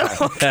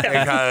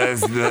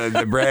 Because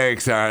the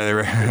breaks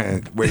are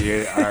where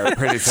you are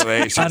pretty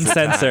salacious.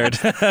 Uncensored.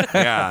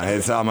 Yeah,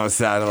 it's almost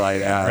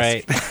satellite-esque.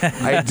 Right.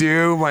 I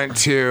do want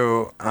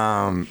to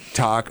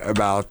talk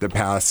about the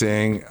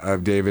passing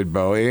of David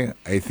Bowie.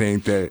 I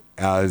think that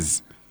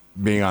as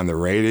being on the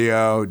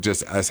radio,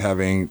 just us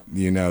having,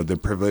 the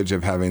privilege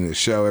of having the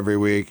show every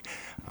week,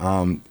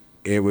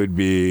 it would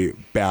be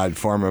bad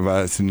form of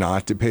us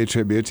not to pay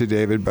tribute to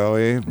David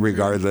Bowie,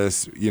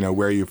 regardless,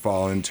 where you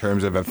fall in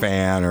terms of a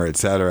fan or et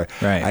cetera.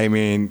 Right. I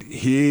mean,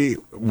 he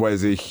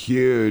was a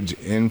huge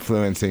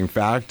influencing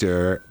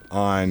factor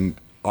on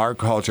our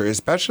culture,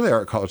 especially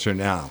our culture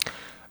now.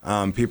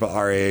 People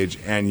our age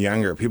and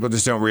younger, people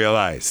just don't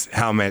realize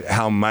how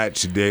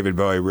much David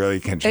Bowie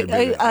really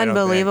contributed.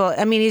 Unbelievable.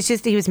 I mean,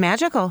 he was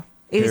magical.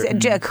 He was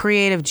a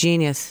creative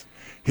genius.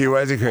 He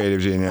was a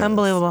creative genius.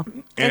 Unbelievable.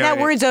 And that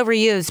word's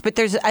overused, but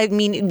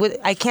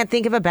I can't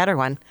think of a better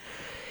one.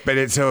 But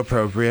it's so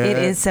appropriate. It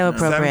is so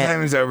appropriate.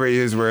 Sometimes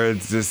overused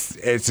words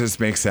just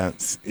makes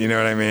sense. You know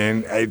what I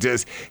mean?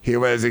 He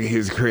was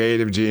a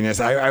creative genius.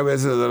 I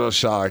was a little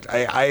shocked.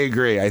 I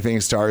agree. I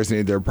think stars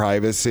need their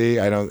privacy.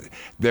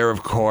 There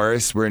of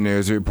course were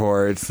news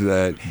reports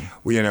that,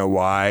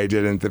 why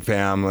didn't the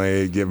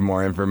family give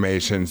more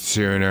information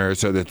sooner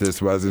so that this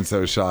wasn't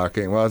so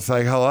shocking? Well, it's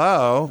like,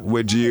 hello,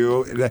 would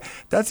you?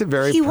 That's a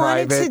very he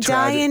private. He wanted to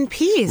die in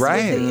peace,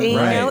 right?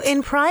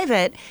 In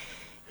private.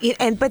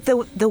 But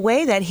the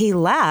way that he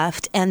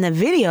left and the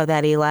video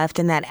that he left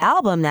and that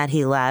album that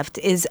he left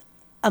is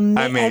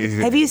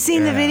amazing. Have you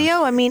seen the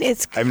video? I mean,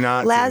 it's I've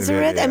not Lazarus. seen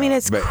the video, I mean,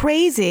 it's but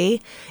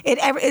crazy.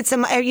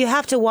 You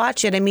have to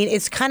watch it. I mean,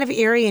 it's kind of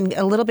eerie and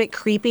a little bit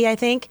creepy, I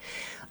think.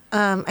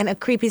 And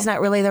creepy's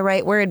not really the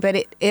right word,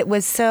 but it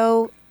was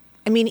so.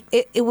 I mean,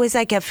 it was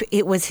like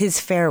it was his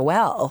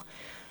farewell.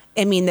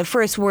 I mean, the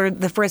first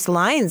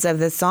lines of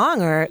the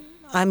song are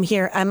 "I'm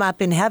here, I'm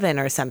up in heaven"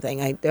 or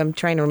something. I'm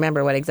trying to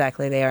remember what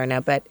exactly they are now,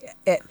 but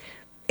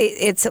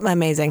it's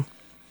amazing.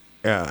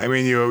 Yeah, I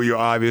mean, you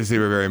obviously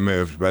were very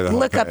moved by the whole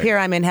Look thing. Up Here,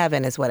 I'm in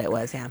Heaven is what it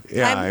was. Yeah,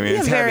 Yeah, I mean,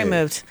 it's very heavy.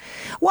 moved.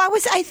 Well,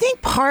 I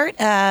think part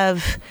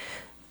of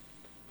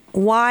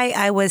why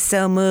I was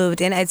so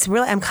moved, and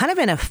I'm kind of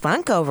in a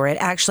funk over it.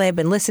 Actually, I've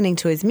been listening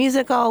to his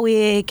music all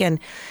week, and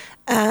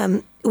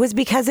it was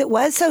because it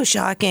was so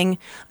shocking.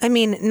 I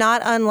mean,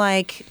 not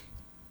unlike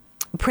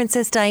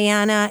Princess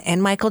Diana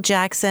and Michael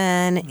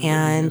Jackson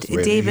and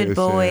Whitney David Houston.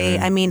 Bowie.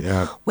 I mean,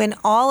 Yeah. when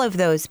all of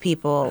those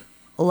people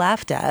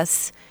left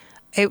us,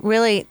 I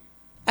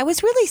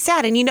was really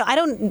sad. And, I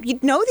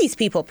don't know these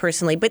people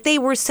personally, but they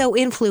were so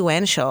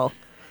influential.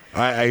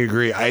 I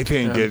agree. I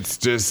think it's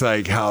just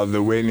like how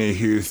the Whitney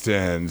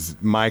Houstons,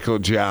 Michael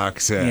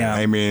Jackson, Yeah.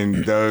 I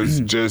mean, those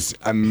just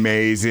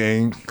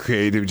amazing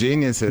creative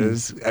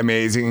geniuses,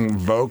 amazing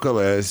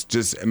vocalists,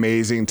 just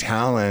amazing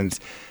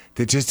talents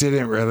that just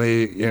didn't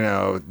really,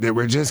 they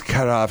were just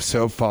cut off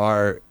so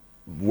far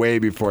way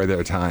before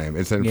their time.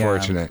 It's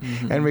unfortunate.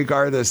 And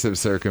regardless of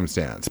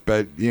circumstance.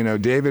 But,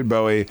 David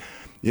Bowie,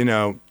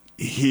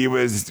 he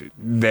was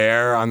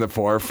there on the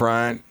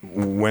forefront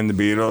when the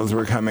Beatles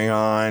were coming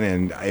on.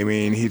 And I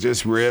mean, he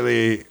just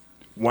really,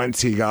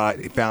 once he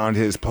found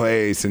his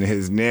place and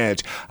his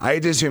niche, I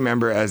just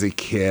remember as a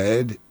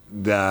kid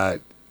that,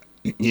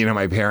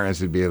 my parents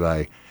would be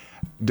like,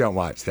 don't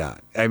watch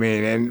that. I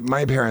mean, and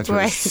my parents were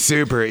Right.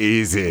 super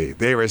easy.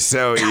 They were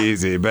so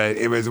easy, but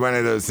it was one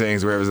of those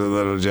things where it was a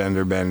little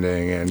gender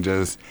bending and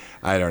just,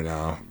 I don't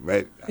know.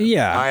 But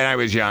Yeah. I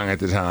was young at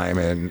the time,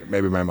 and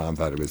maybe my mom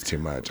thought it was too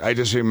much. I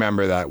just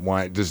remember that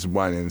one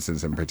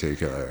instance in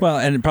particular. Well,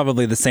 and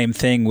probably the same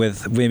thing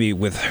with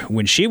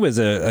when she was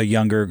a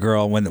younger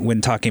girl,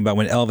 when talking about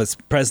when Elvis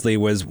Presley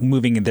was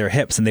moving their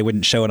hips and they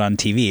wouldn't show it on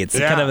TV. It's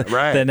kind of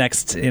right. the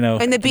next, And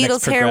the next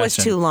Beatles' hair was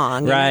progression. too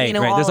long. Right,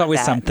 all right. There's of always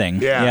that.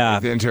 something. yeah,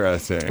 it's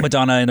interesting.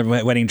 Madonna in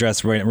a wedding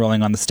dress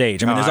rolling on the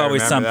stage. I mean, there's I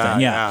always remember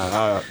something. that.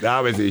 Yeah. That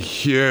was a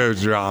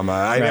huge drama.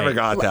 I never Right.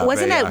 got that.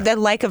 Wasn't but that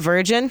the Like a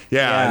Virgin?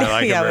 Yeah, Yeah.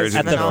 like Yeah, a it was virgin.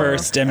 At the phenomenal.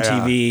 first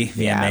MTV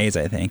VMAs,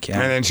 I think.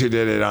 Yeah. And then she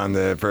did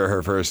it for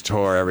her first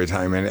tour every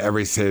time, and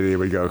every city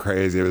would go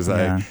crazy. It was like,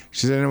 Yeah.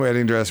 she's in a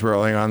wedding dress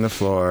rolling on the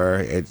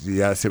floor.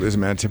 Yes, it was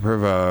meant to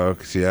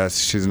provoke. Yes,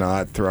 she's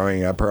not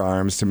throwing up her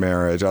arms to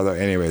marriage. Although,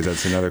 anyways,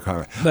 that's another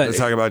comment. But- Let's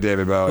talk about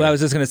David Bowie. Well, I was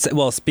just going to say,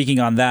 speaking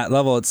on that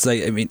level, it's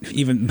like, I mean,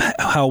 even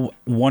how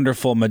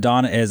wonderful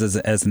Madonna is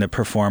as a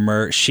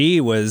performer,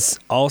 she was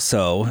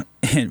also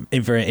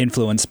very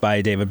influenced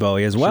by David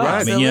Bowie as well.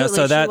 was. I mean, so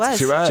Absolutely, that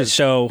she was. to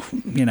show,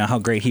 how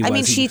great he was. I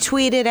mean, she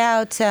tweeted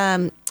out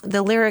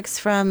the lyrics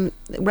from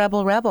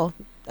Rebel Rebel.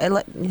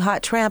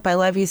 Hot Tramp, I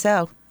love you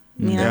so.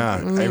 Yeah,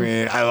 I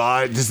mean, I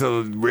like just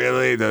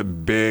really the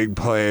big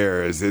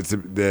players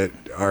that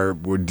are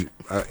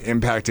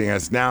impacting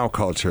us now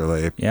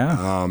culturally.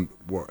 Yeah.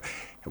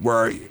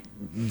 Were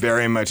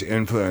very much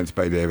influenced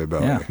by David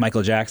Bowie. Yeah,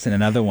 Michael Jackson,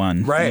 another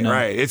one. Right,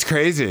 right. It's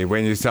crazy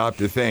when you stop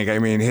to think. I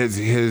mean,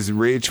 his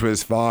reach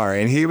was far,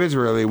 and he was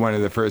really one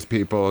of the first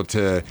people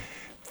to,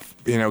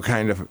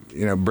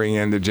 bring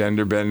in the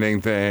gender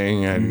bending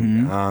thing,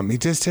 and he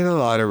just did a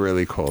lot of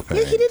really cool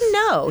things. Yeah, he didn't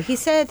know. He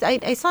said,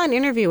 I saw an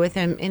interview with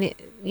him, and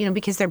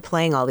because they're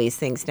playing all these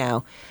things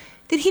now,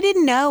 that he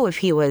didn't know if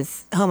he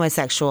was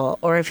homosexual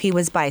or if he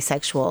was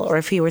bisexual or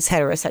if he was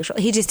heterosexual.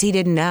 He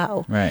didn't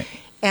know. Right.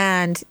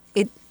 And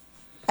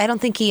I don't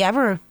think he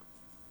ever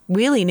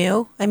really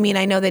knew. I mean,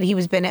 I know that he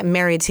was been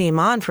married to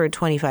Iman for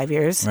 25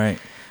 years. Right.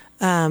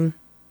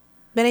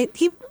 But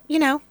he,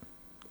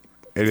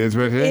 It is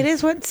what it is. it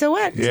is what, so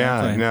what? Yeah,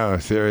 Exactly. no,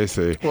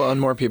 seriously. Well, and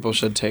more people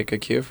should take a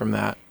cue from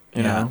that.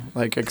 You know,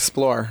 like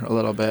explore a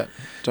little bit.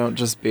 Don't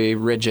just be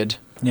rigid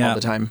all the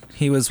time.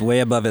 He was way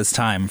above his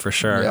time for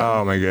sure.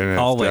 Oh my goodness,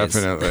 Always.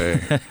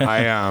 definitely.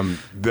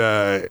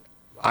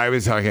 I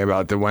was talking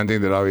about the one thing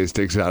that always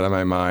sticks out of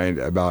my mind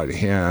about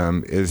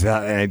him is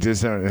that, and I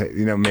just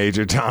don't,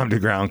 Major Tom to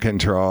Ground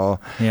Control.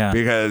 Yeah.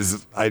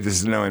 Because I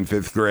just know in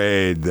fifth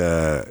grade,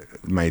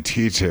 my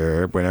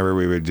teacher, whenever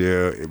we would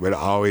it would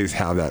always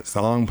have that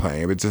song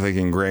playing. It was just like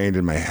ingrained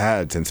in my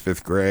head since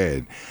fifth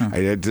grade.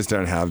 I just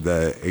don't have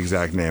the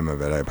exact name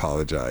of it. I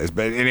apologize.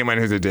 But anyone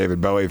who's a David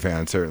Bowie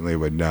fan certainly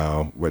would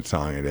know what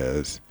song it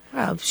is.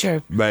 Oh,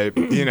 sure. But,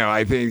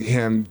 I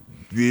think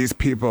these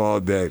people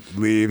that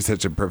leave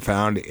such a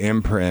profound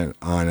imprint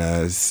on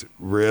us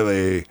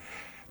really,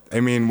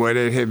 I mean, would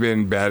it have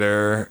been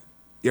better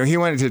he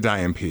wanted to die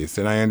in peace,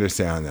 and I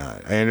understand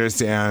that. I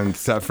understand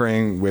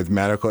suffering with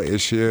medical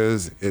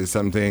issues is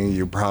something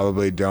you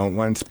probably don't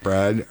want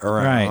spread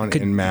around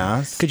in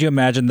mass. Could you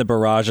imagine the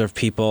barrage of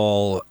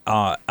people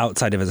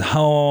outside of his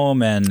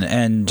home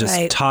and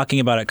just talking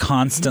about it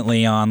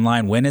constantly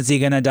online? When is he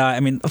going to die? I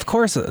mean, of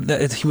course,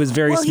 he was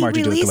very smart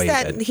to do it the way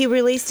he did. He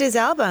released his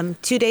album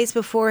 2 days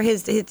before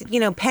his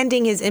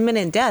pending his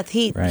imminent death.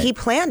 He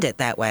planned it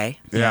that way.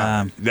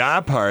 Yeah.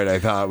 That part I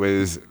thought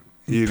was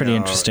pretty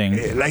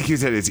interesting. Like you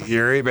said, it's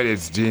eerie, but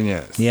it's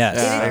genius.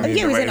 Yes.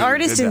 He was an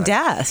artist in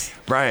death.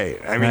 Right.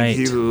 I mean,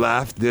 he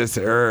left this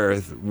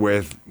earth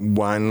with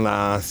one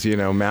last,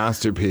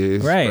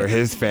 masterpiece for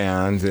his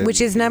fans.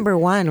 Which is number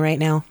one right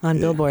now on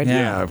Billboard.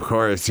 Yeah, of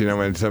course.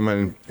 When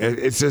someone,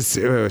 it's just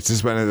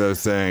one of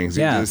those things.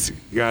 You just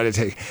got to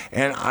take,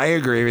 and I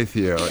agree with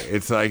you.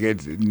 It's like,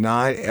 it's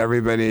not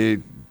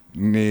everybody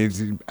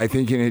needs, I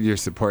think you need your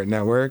support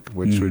network,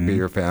 which would be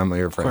your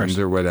family or friends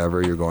or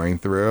whatever you're going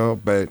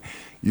through, but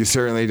you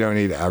certainly don't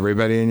need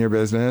everybody in your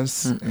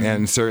business.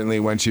 And certainly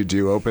once you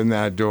do open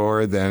that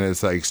door, then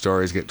it's like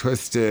stories get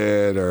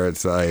twisted, or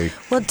it's like,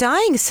 well,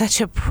 dying is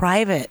such a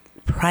private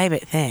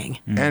thing.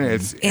 And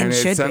it's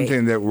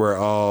something that we're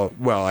all,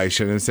 well, I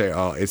shouldn't say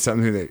all, it's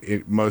something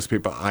that most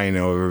people I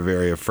know are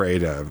very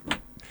afraid of.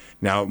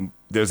 Now,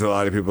 there's a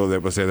lot of people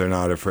that will say they're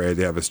not afraid.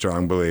 They have a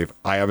strong belief.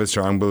 I have a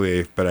strong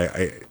belief, but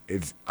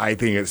I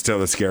think it's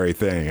still a scary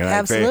thing. And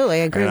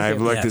absolutely, I agree. And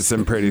I've looked at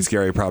some pretty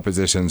scary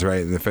propositions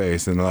right in the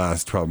face in the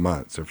last 12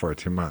 months or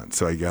 14 months,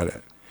 so I get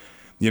it.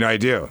 I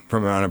do,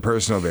 on a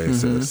personal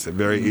basis.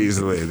 Very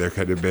easily, there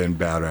could have been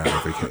bad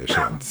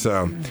ramifications.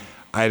 So,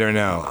 I don't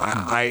know.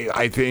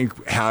 I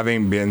think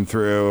having been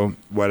through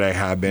what I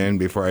have been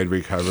before I'd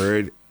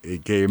recovered,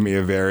 it gave me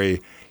a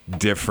very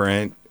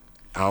different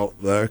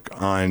outlook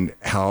on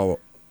how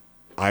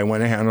I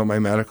want to handle my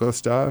medical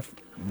stuff,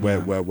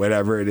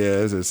 whatever it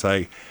is. It's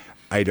like,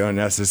 I don't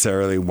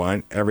necessarily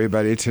want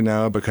everybody to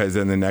know, because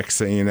then the next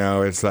thing you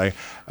know, it's like,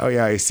 oh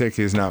yeah, he's sick,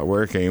 he's not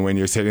working. When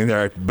you're sitting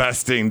there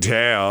busting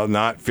tail,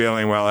 not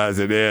feeling well as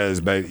it is,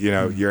 but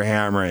you're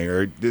hammering,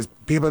 or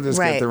people just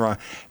get the wrong.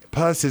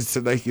 Plus, it's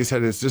like you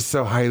said, it's just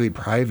so highly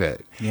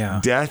private. Yeah.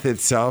 Death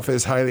itself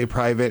is highly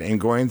private, and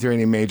going through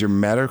any major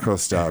medical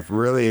stuff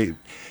really,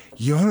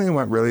 you only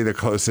want really the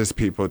closest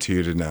people to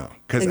you to know,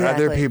 because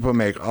other people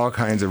make all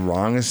kinds of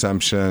wrong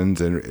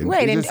assumptions and are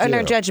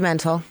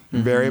judgmental.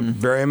 Very,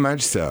 very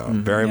much so.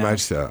 Very much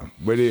so.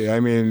 What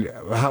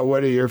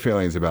are your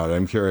feelings about it?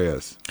 I'm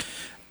curious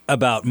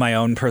about my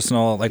own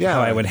personal,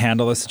 how I would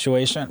handle the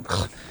situation.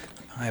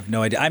 I have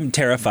no idea. I'm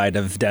terrified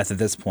of death at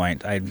this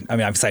point. I mean,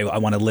 obviously, I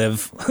want to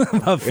live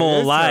a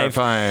full life,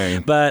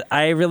 terrifying. But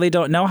I really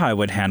don't know how I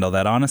would handle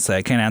that. Honestly,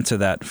 I can't answer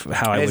that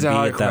how I would be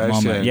at that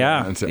moment.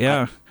 Yeah.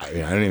 I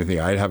don't even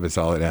think I'd have a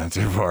solid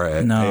answer for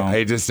it. No.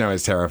 I just know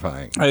it's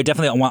terrifying. I would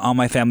definitely want all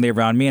my family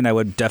around me, and I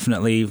would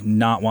definitely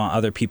not want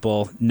other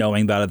people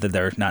knowing about it, that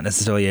they're not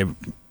necessarily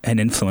an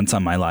influence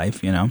on my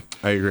life.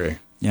 I agree.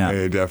 Yeah,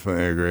 I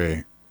definitely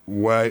agree.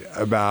 What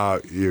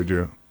about you,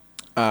 Drew?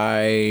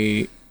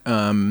 I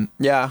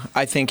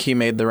think he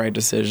made the right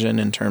decision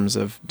in terms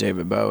of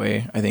David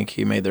Bowie. I think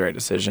he made the right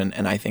decision,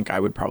 and I think I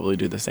would probably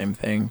do the same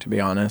thing, to be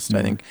honest.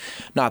 I think,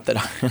 not that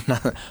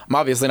I'm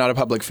obviously not a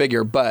public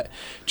figure, but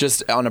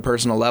just on a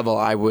personal level,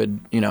 I would,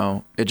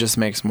 it just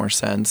makes more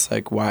sense.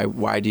 Like,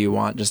 why do you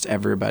want just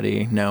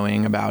everybody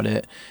knowing about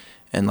it?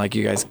 And like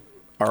you guys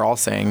are all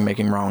saying,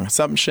 making wrong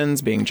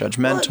assumptions, being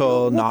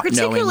judgmental, not knowing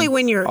particularly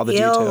when you're all the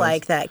ill details.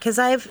 like that. Because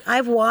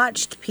I've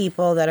watched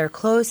people that are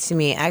close to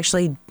me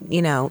actually,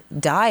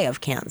 die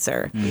of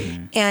cancer,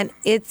 and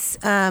it's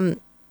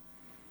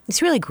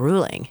really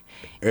grueling.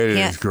 It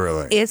is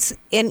grueling.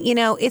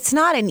 It's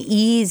not an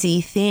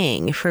easy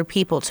thing for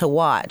people to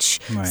watch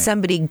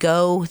somebody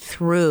go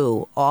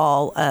through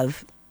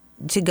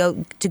to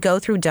go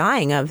through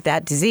dying of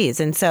that disease,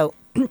 and so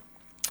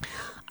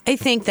I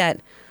think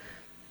that.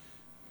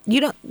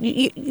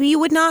 You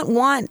would not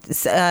want,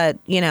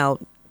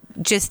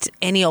 just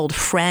any old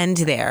friend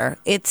there.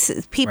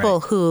 It's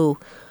people who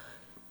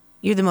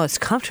you're the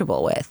most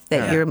comfortable with,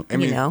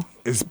 that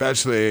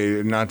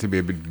especially, not to be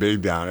a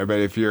big downer, but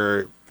if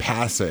you're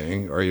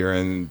passing, or you're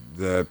in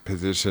the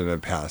position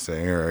of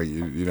passing, or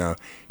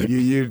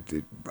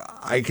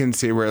I can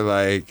see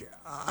where,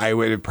 I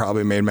would have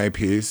probably made my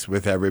peace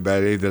with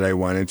everybody that I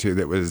wanted to,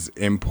 that was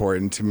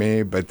important to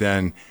me, but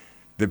then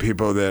the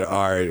people that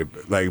are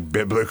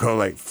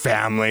biblical,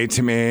 family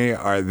to me,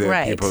 are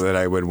the people that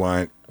I would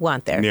want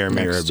there near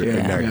me.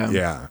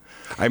 Yeah.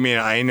 I mean,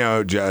 I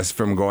know just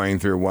from going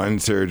through one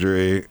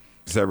surgery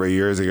several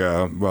years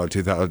ago,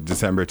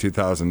 December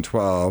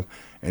 2012,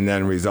 and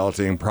then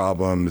resulting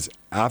problems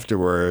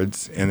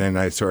afterwards, and then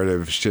I sort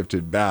of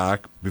shifted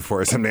back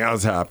before something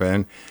else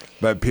happened.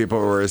 But people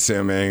were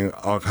assuming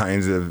all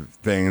kinds of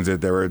things,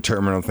 that there were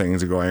terminal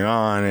things going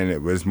on, and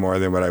it was more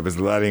than what I was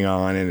letting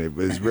on, and it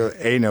was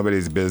really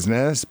nobody's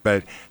business.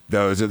 But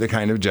those are the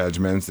kind of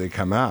judgments that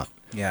come out.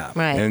 Yeah.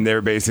 Right. And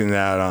they're basing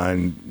that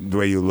on the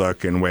way you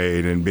look and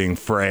weight and being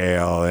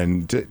frail,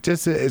 and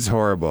just it's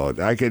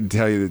horrible. I could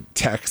tell you the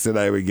texts that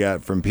I would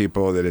get from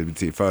people that would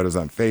see photos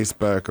on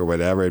Facebook or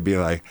whatever. It'd be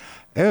like,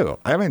 ew,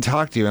 I haven't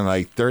talked to you in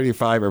like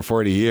 35 or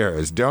 40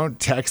 years. Don't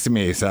text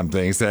me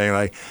something saying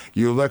like,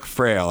 you look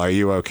frail. Are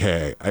you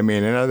okay? I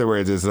mean, in other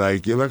words, it's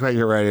like, you look like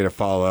you're ready to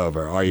fall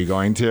over. Are you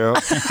going to?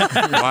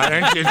 Why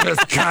don't you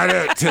just cut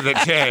it to the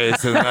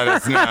chase and let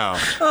us know?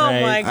 Oh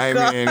my I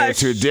gosh. mean,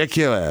 it's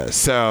ridiculous.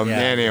 So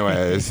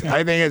anyways,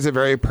 I think it's a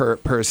very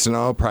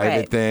personal,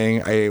 private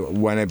thing. I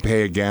want to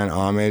pay again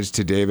homage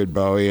to David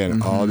Bowie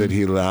and all that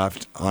he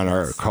left on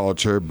our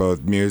culture,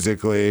 both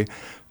musically,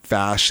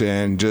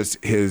 fashion,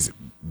 just his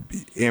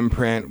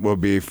imprint will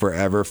be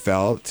forever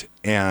felt.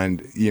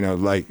 And,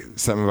 like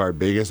some of our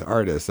biggest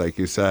artists, like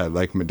you said,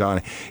 like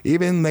Madonna,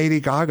 even Lady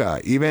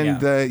Gaga, even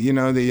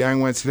the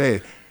young ones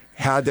today,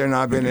 had there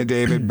not been a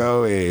David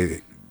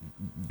Bowie,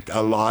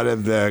 a lot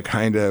of the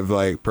kind of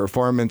like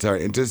performance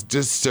art and just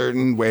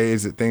certain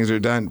ways that things are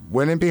done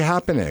wouldn't be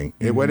happening.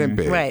 It wouldn't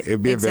be. Right.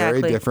 It'd be a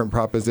very different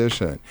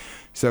proposition.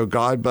 So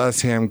God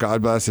bless him.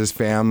 God bless his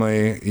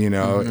family.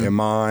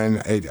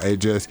 Iman.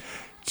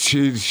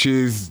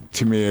 She's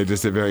to me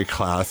just a very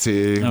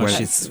classy.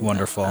 She's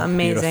wonderful,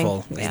 amazing,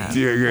 beautiful. Yeah. Do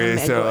you agree?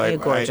 So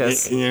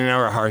gorgeous.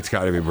 her heart's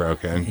got to be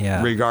broken.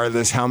 Yeah.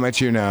 Regardless how much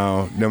you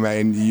know, no matter,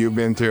 and you've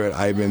been through it,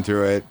 I've been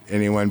through it.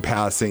 Anyone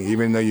passing,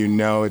 even though you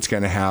know it's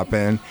going to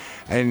happen,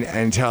 and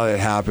until it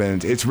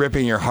happens, it's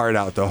ripping your heart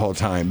out the whole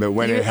time. But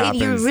when it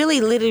happens, you're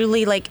really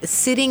literally like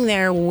sitting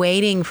there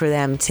waiting for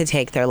them to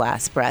take their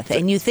last breath,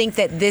 and you think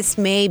that this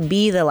may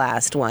be the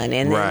last one,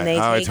 and then they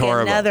take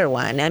another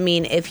one. I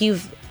mean,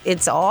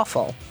 it's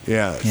awful.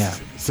 Yes. Yeah.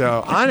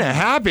 So on a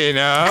happy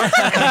note,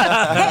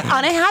 Hey,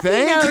 on a happy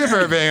thank you note,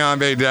 for being on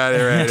Big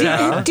Daddy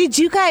Radio. did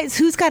you guys?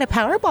 Who's got a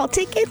Powerball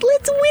ticket?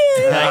 Let's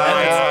win!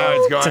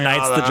 It's going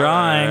Tonight's all the over.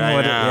 drawing. I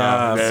What- know.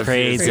 yeah, it's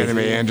crazy. It's going to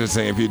be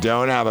interesting. If you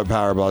don't have a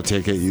Powerball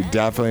ticket, you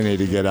definitely need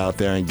to get out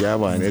there and get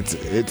one.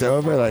 It's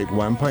over like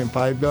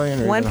 1.5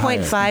 billion. Or even higher.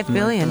 1.5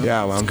 billion.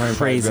 Yeah, 1.5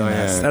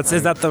 Craziness. billion.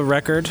 Is that the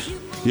record?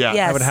 Yeah.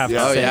 Yes. I would have to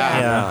Yeah. say.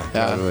 yeah.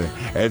 Totally.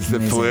 It's the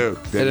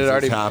fluke that It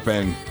had has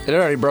happened. It had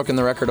already broken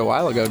the record a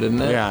while ago,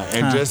 didn't it? Yeah,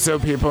 and just so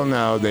people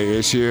know, they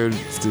issued,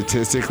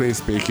 statistically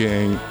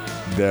speaking,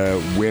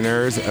 the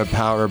winners of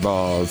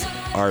Powerballs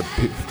are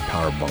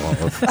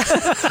Powerballs.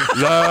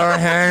 Lower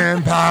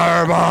hanging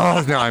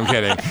Powerballs. No, I'm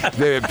kidding.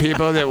 The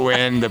people that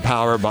win the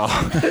Powerball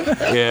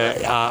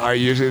are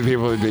usually the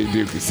people that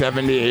do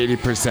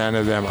 70-80%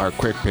 of them are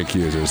quick pick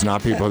users,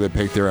 not people that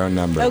pick their own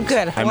numbers. Oh,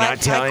 good. I'm not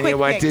telling you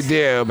what to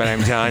do, but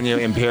I'm telling you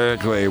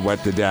empirically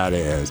what the data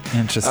is.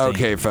 Interesting.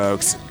 Okay,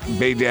 folks.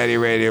 Big Daddy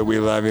Radio, we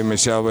love you.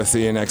 Michelle, we'll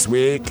see you next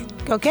week.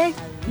 Okay.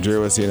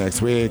 Drew, we'll see you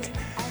next week.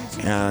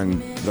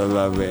 And the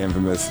lovely,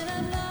 infamous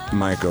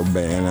Michael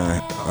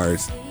Baena, all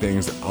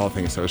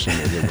things social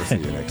media. We'll see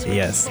you next week.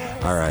 Yes.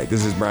 All right.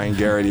 This is Brian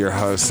Garrett, your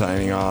host,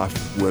 signing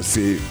off. We'll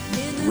see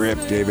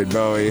Rip, David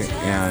Bowie,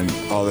 and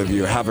all of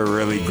you. Have a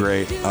really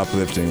great,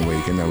 uplifting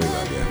week, and then we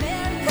love you.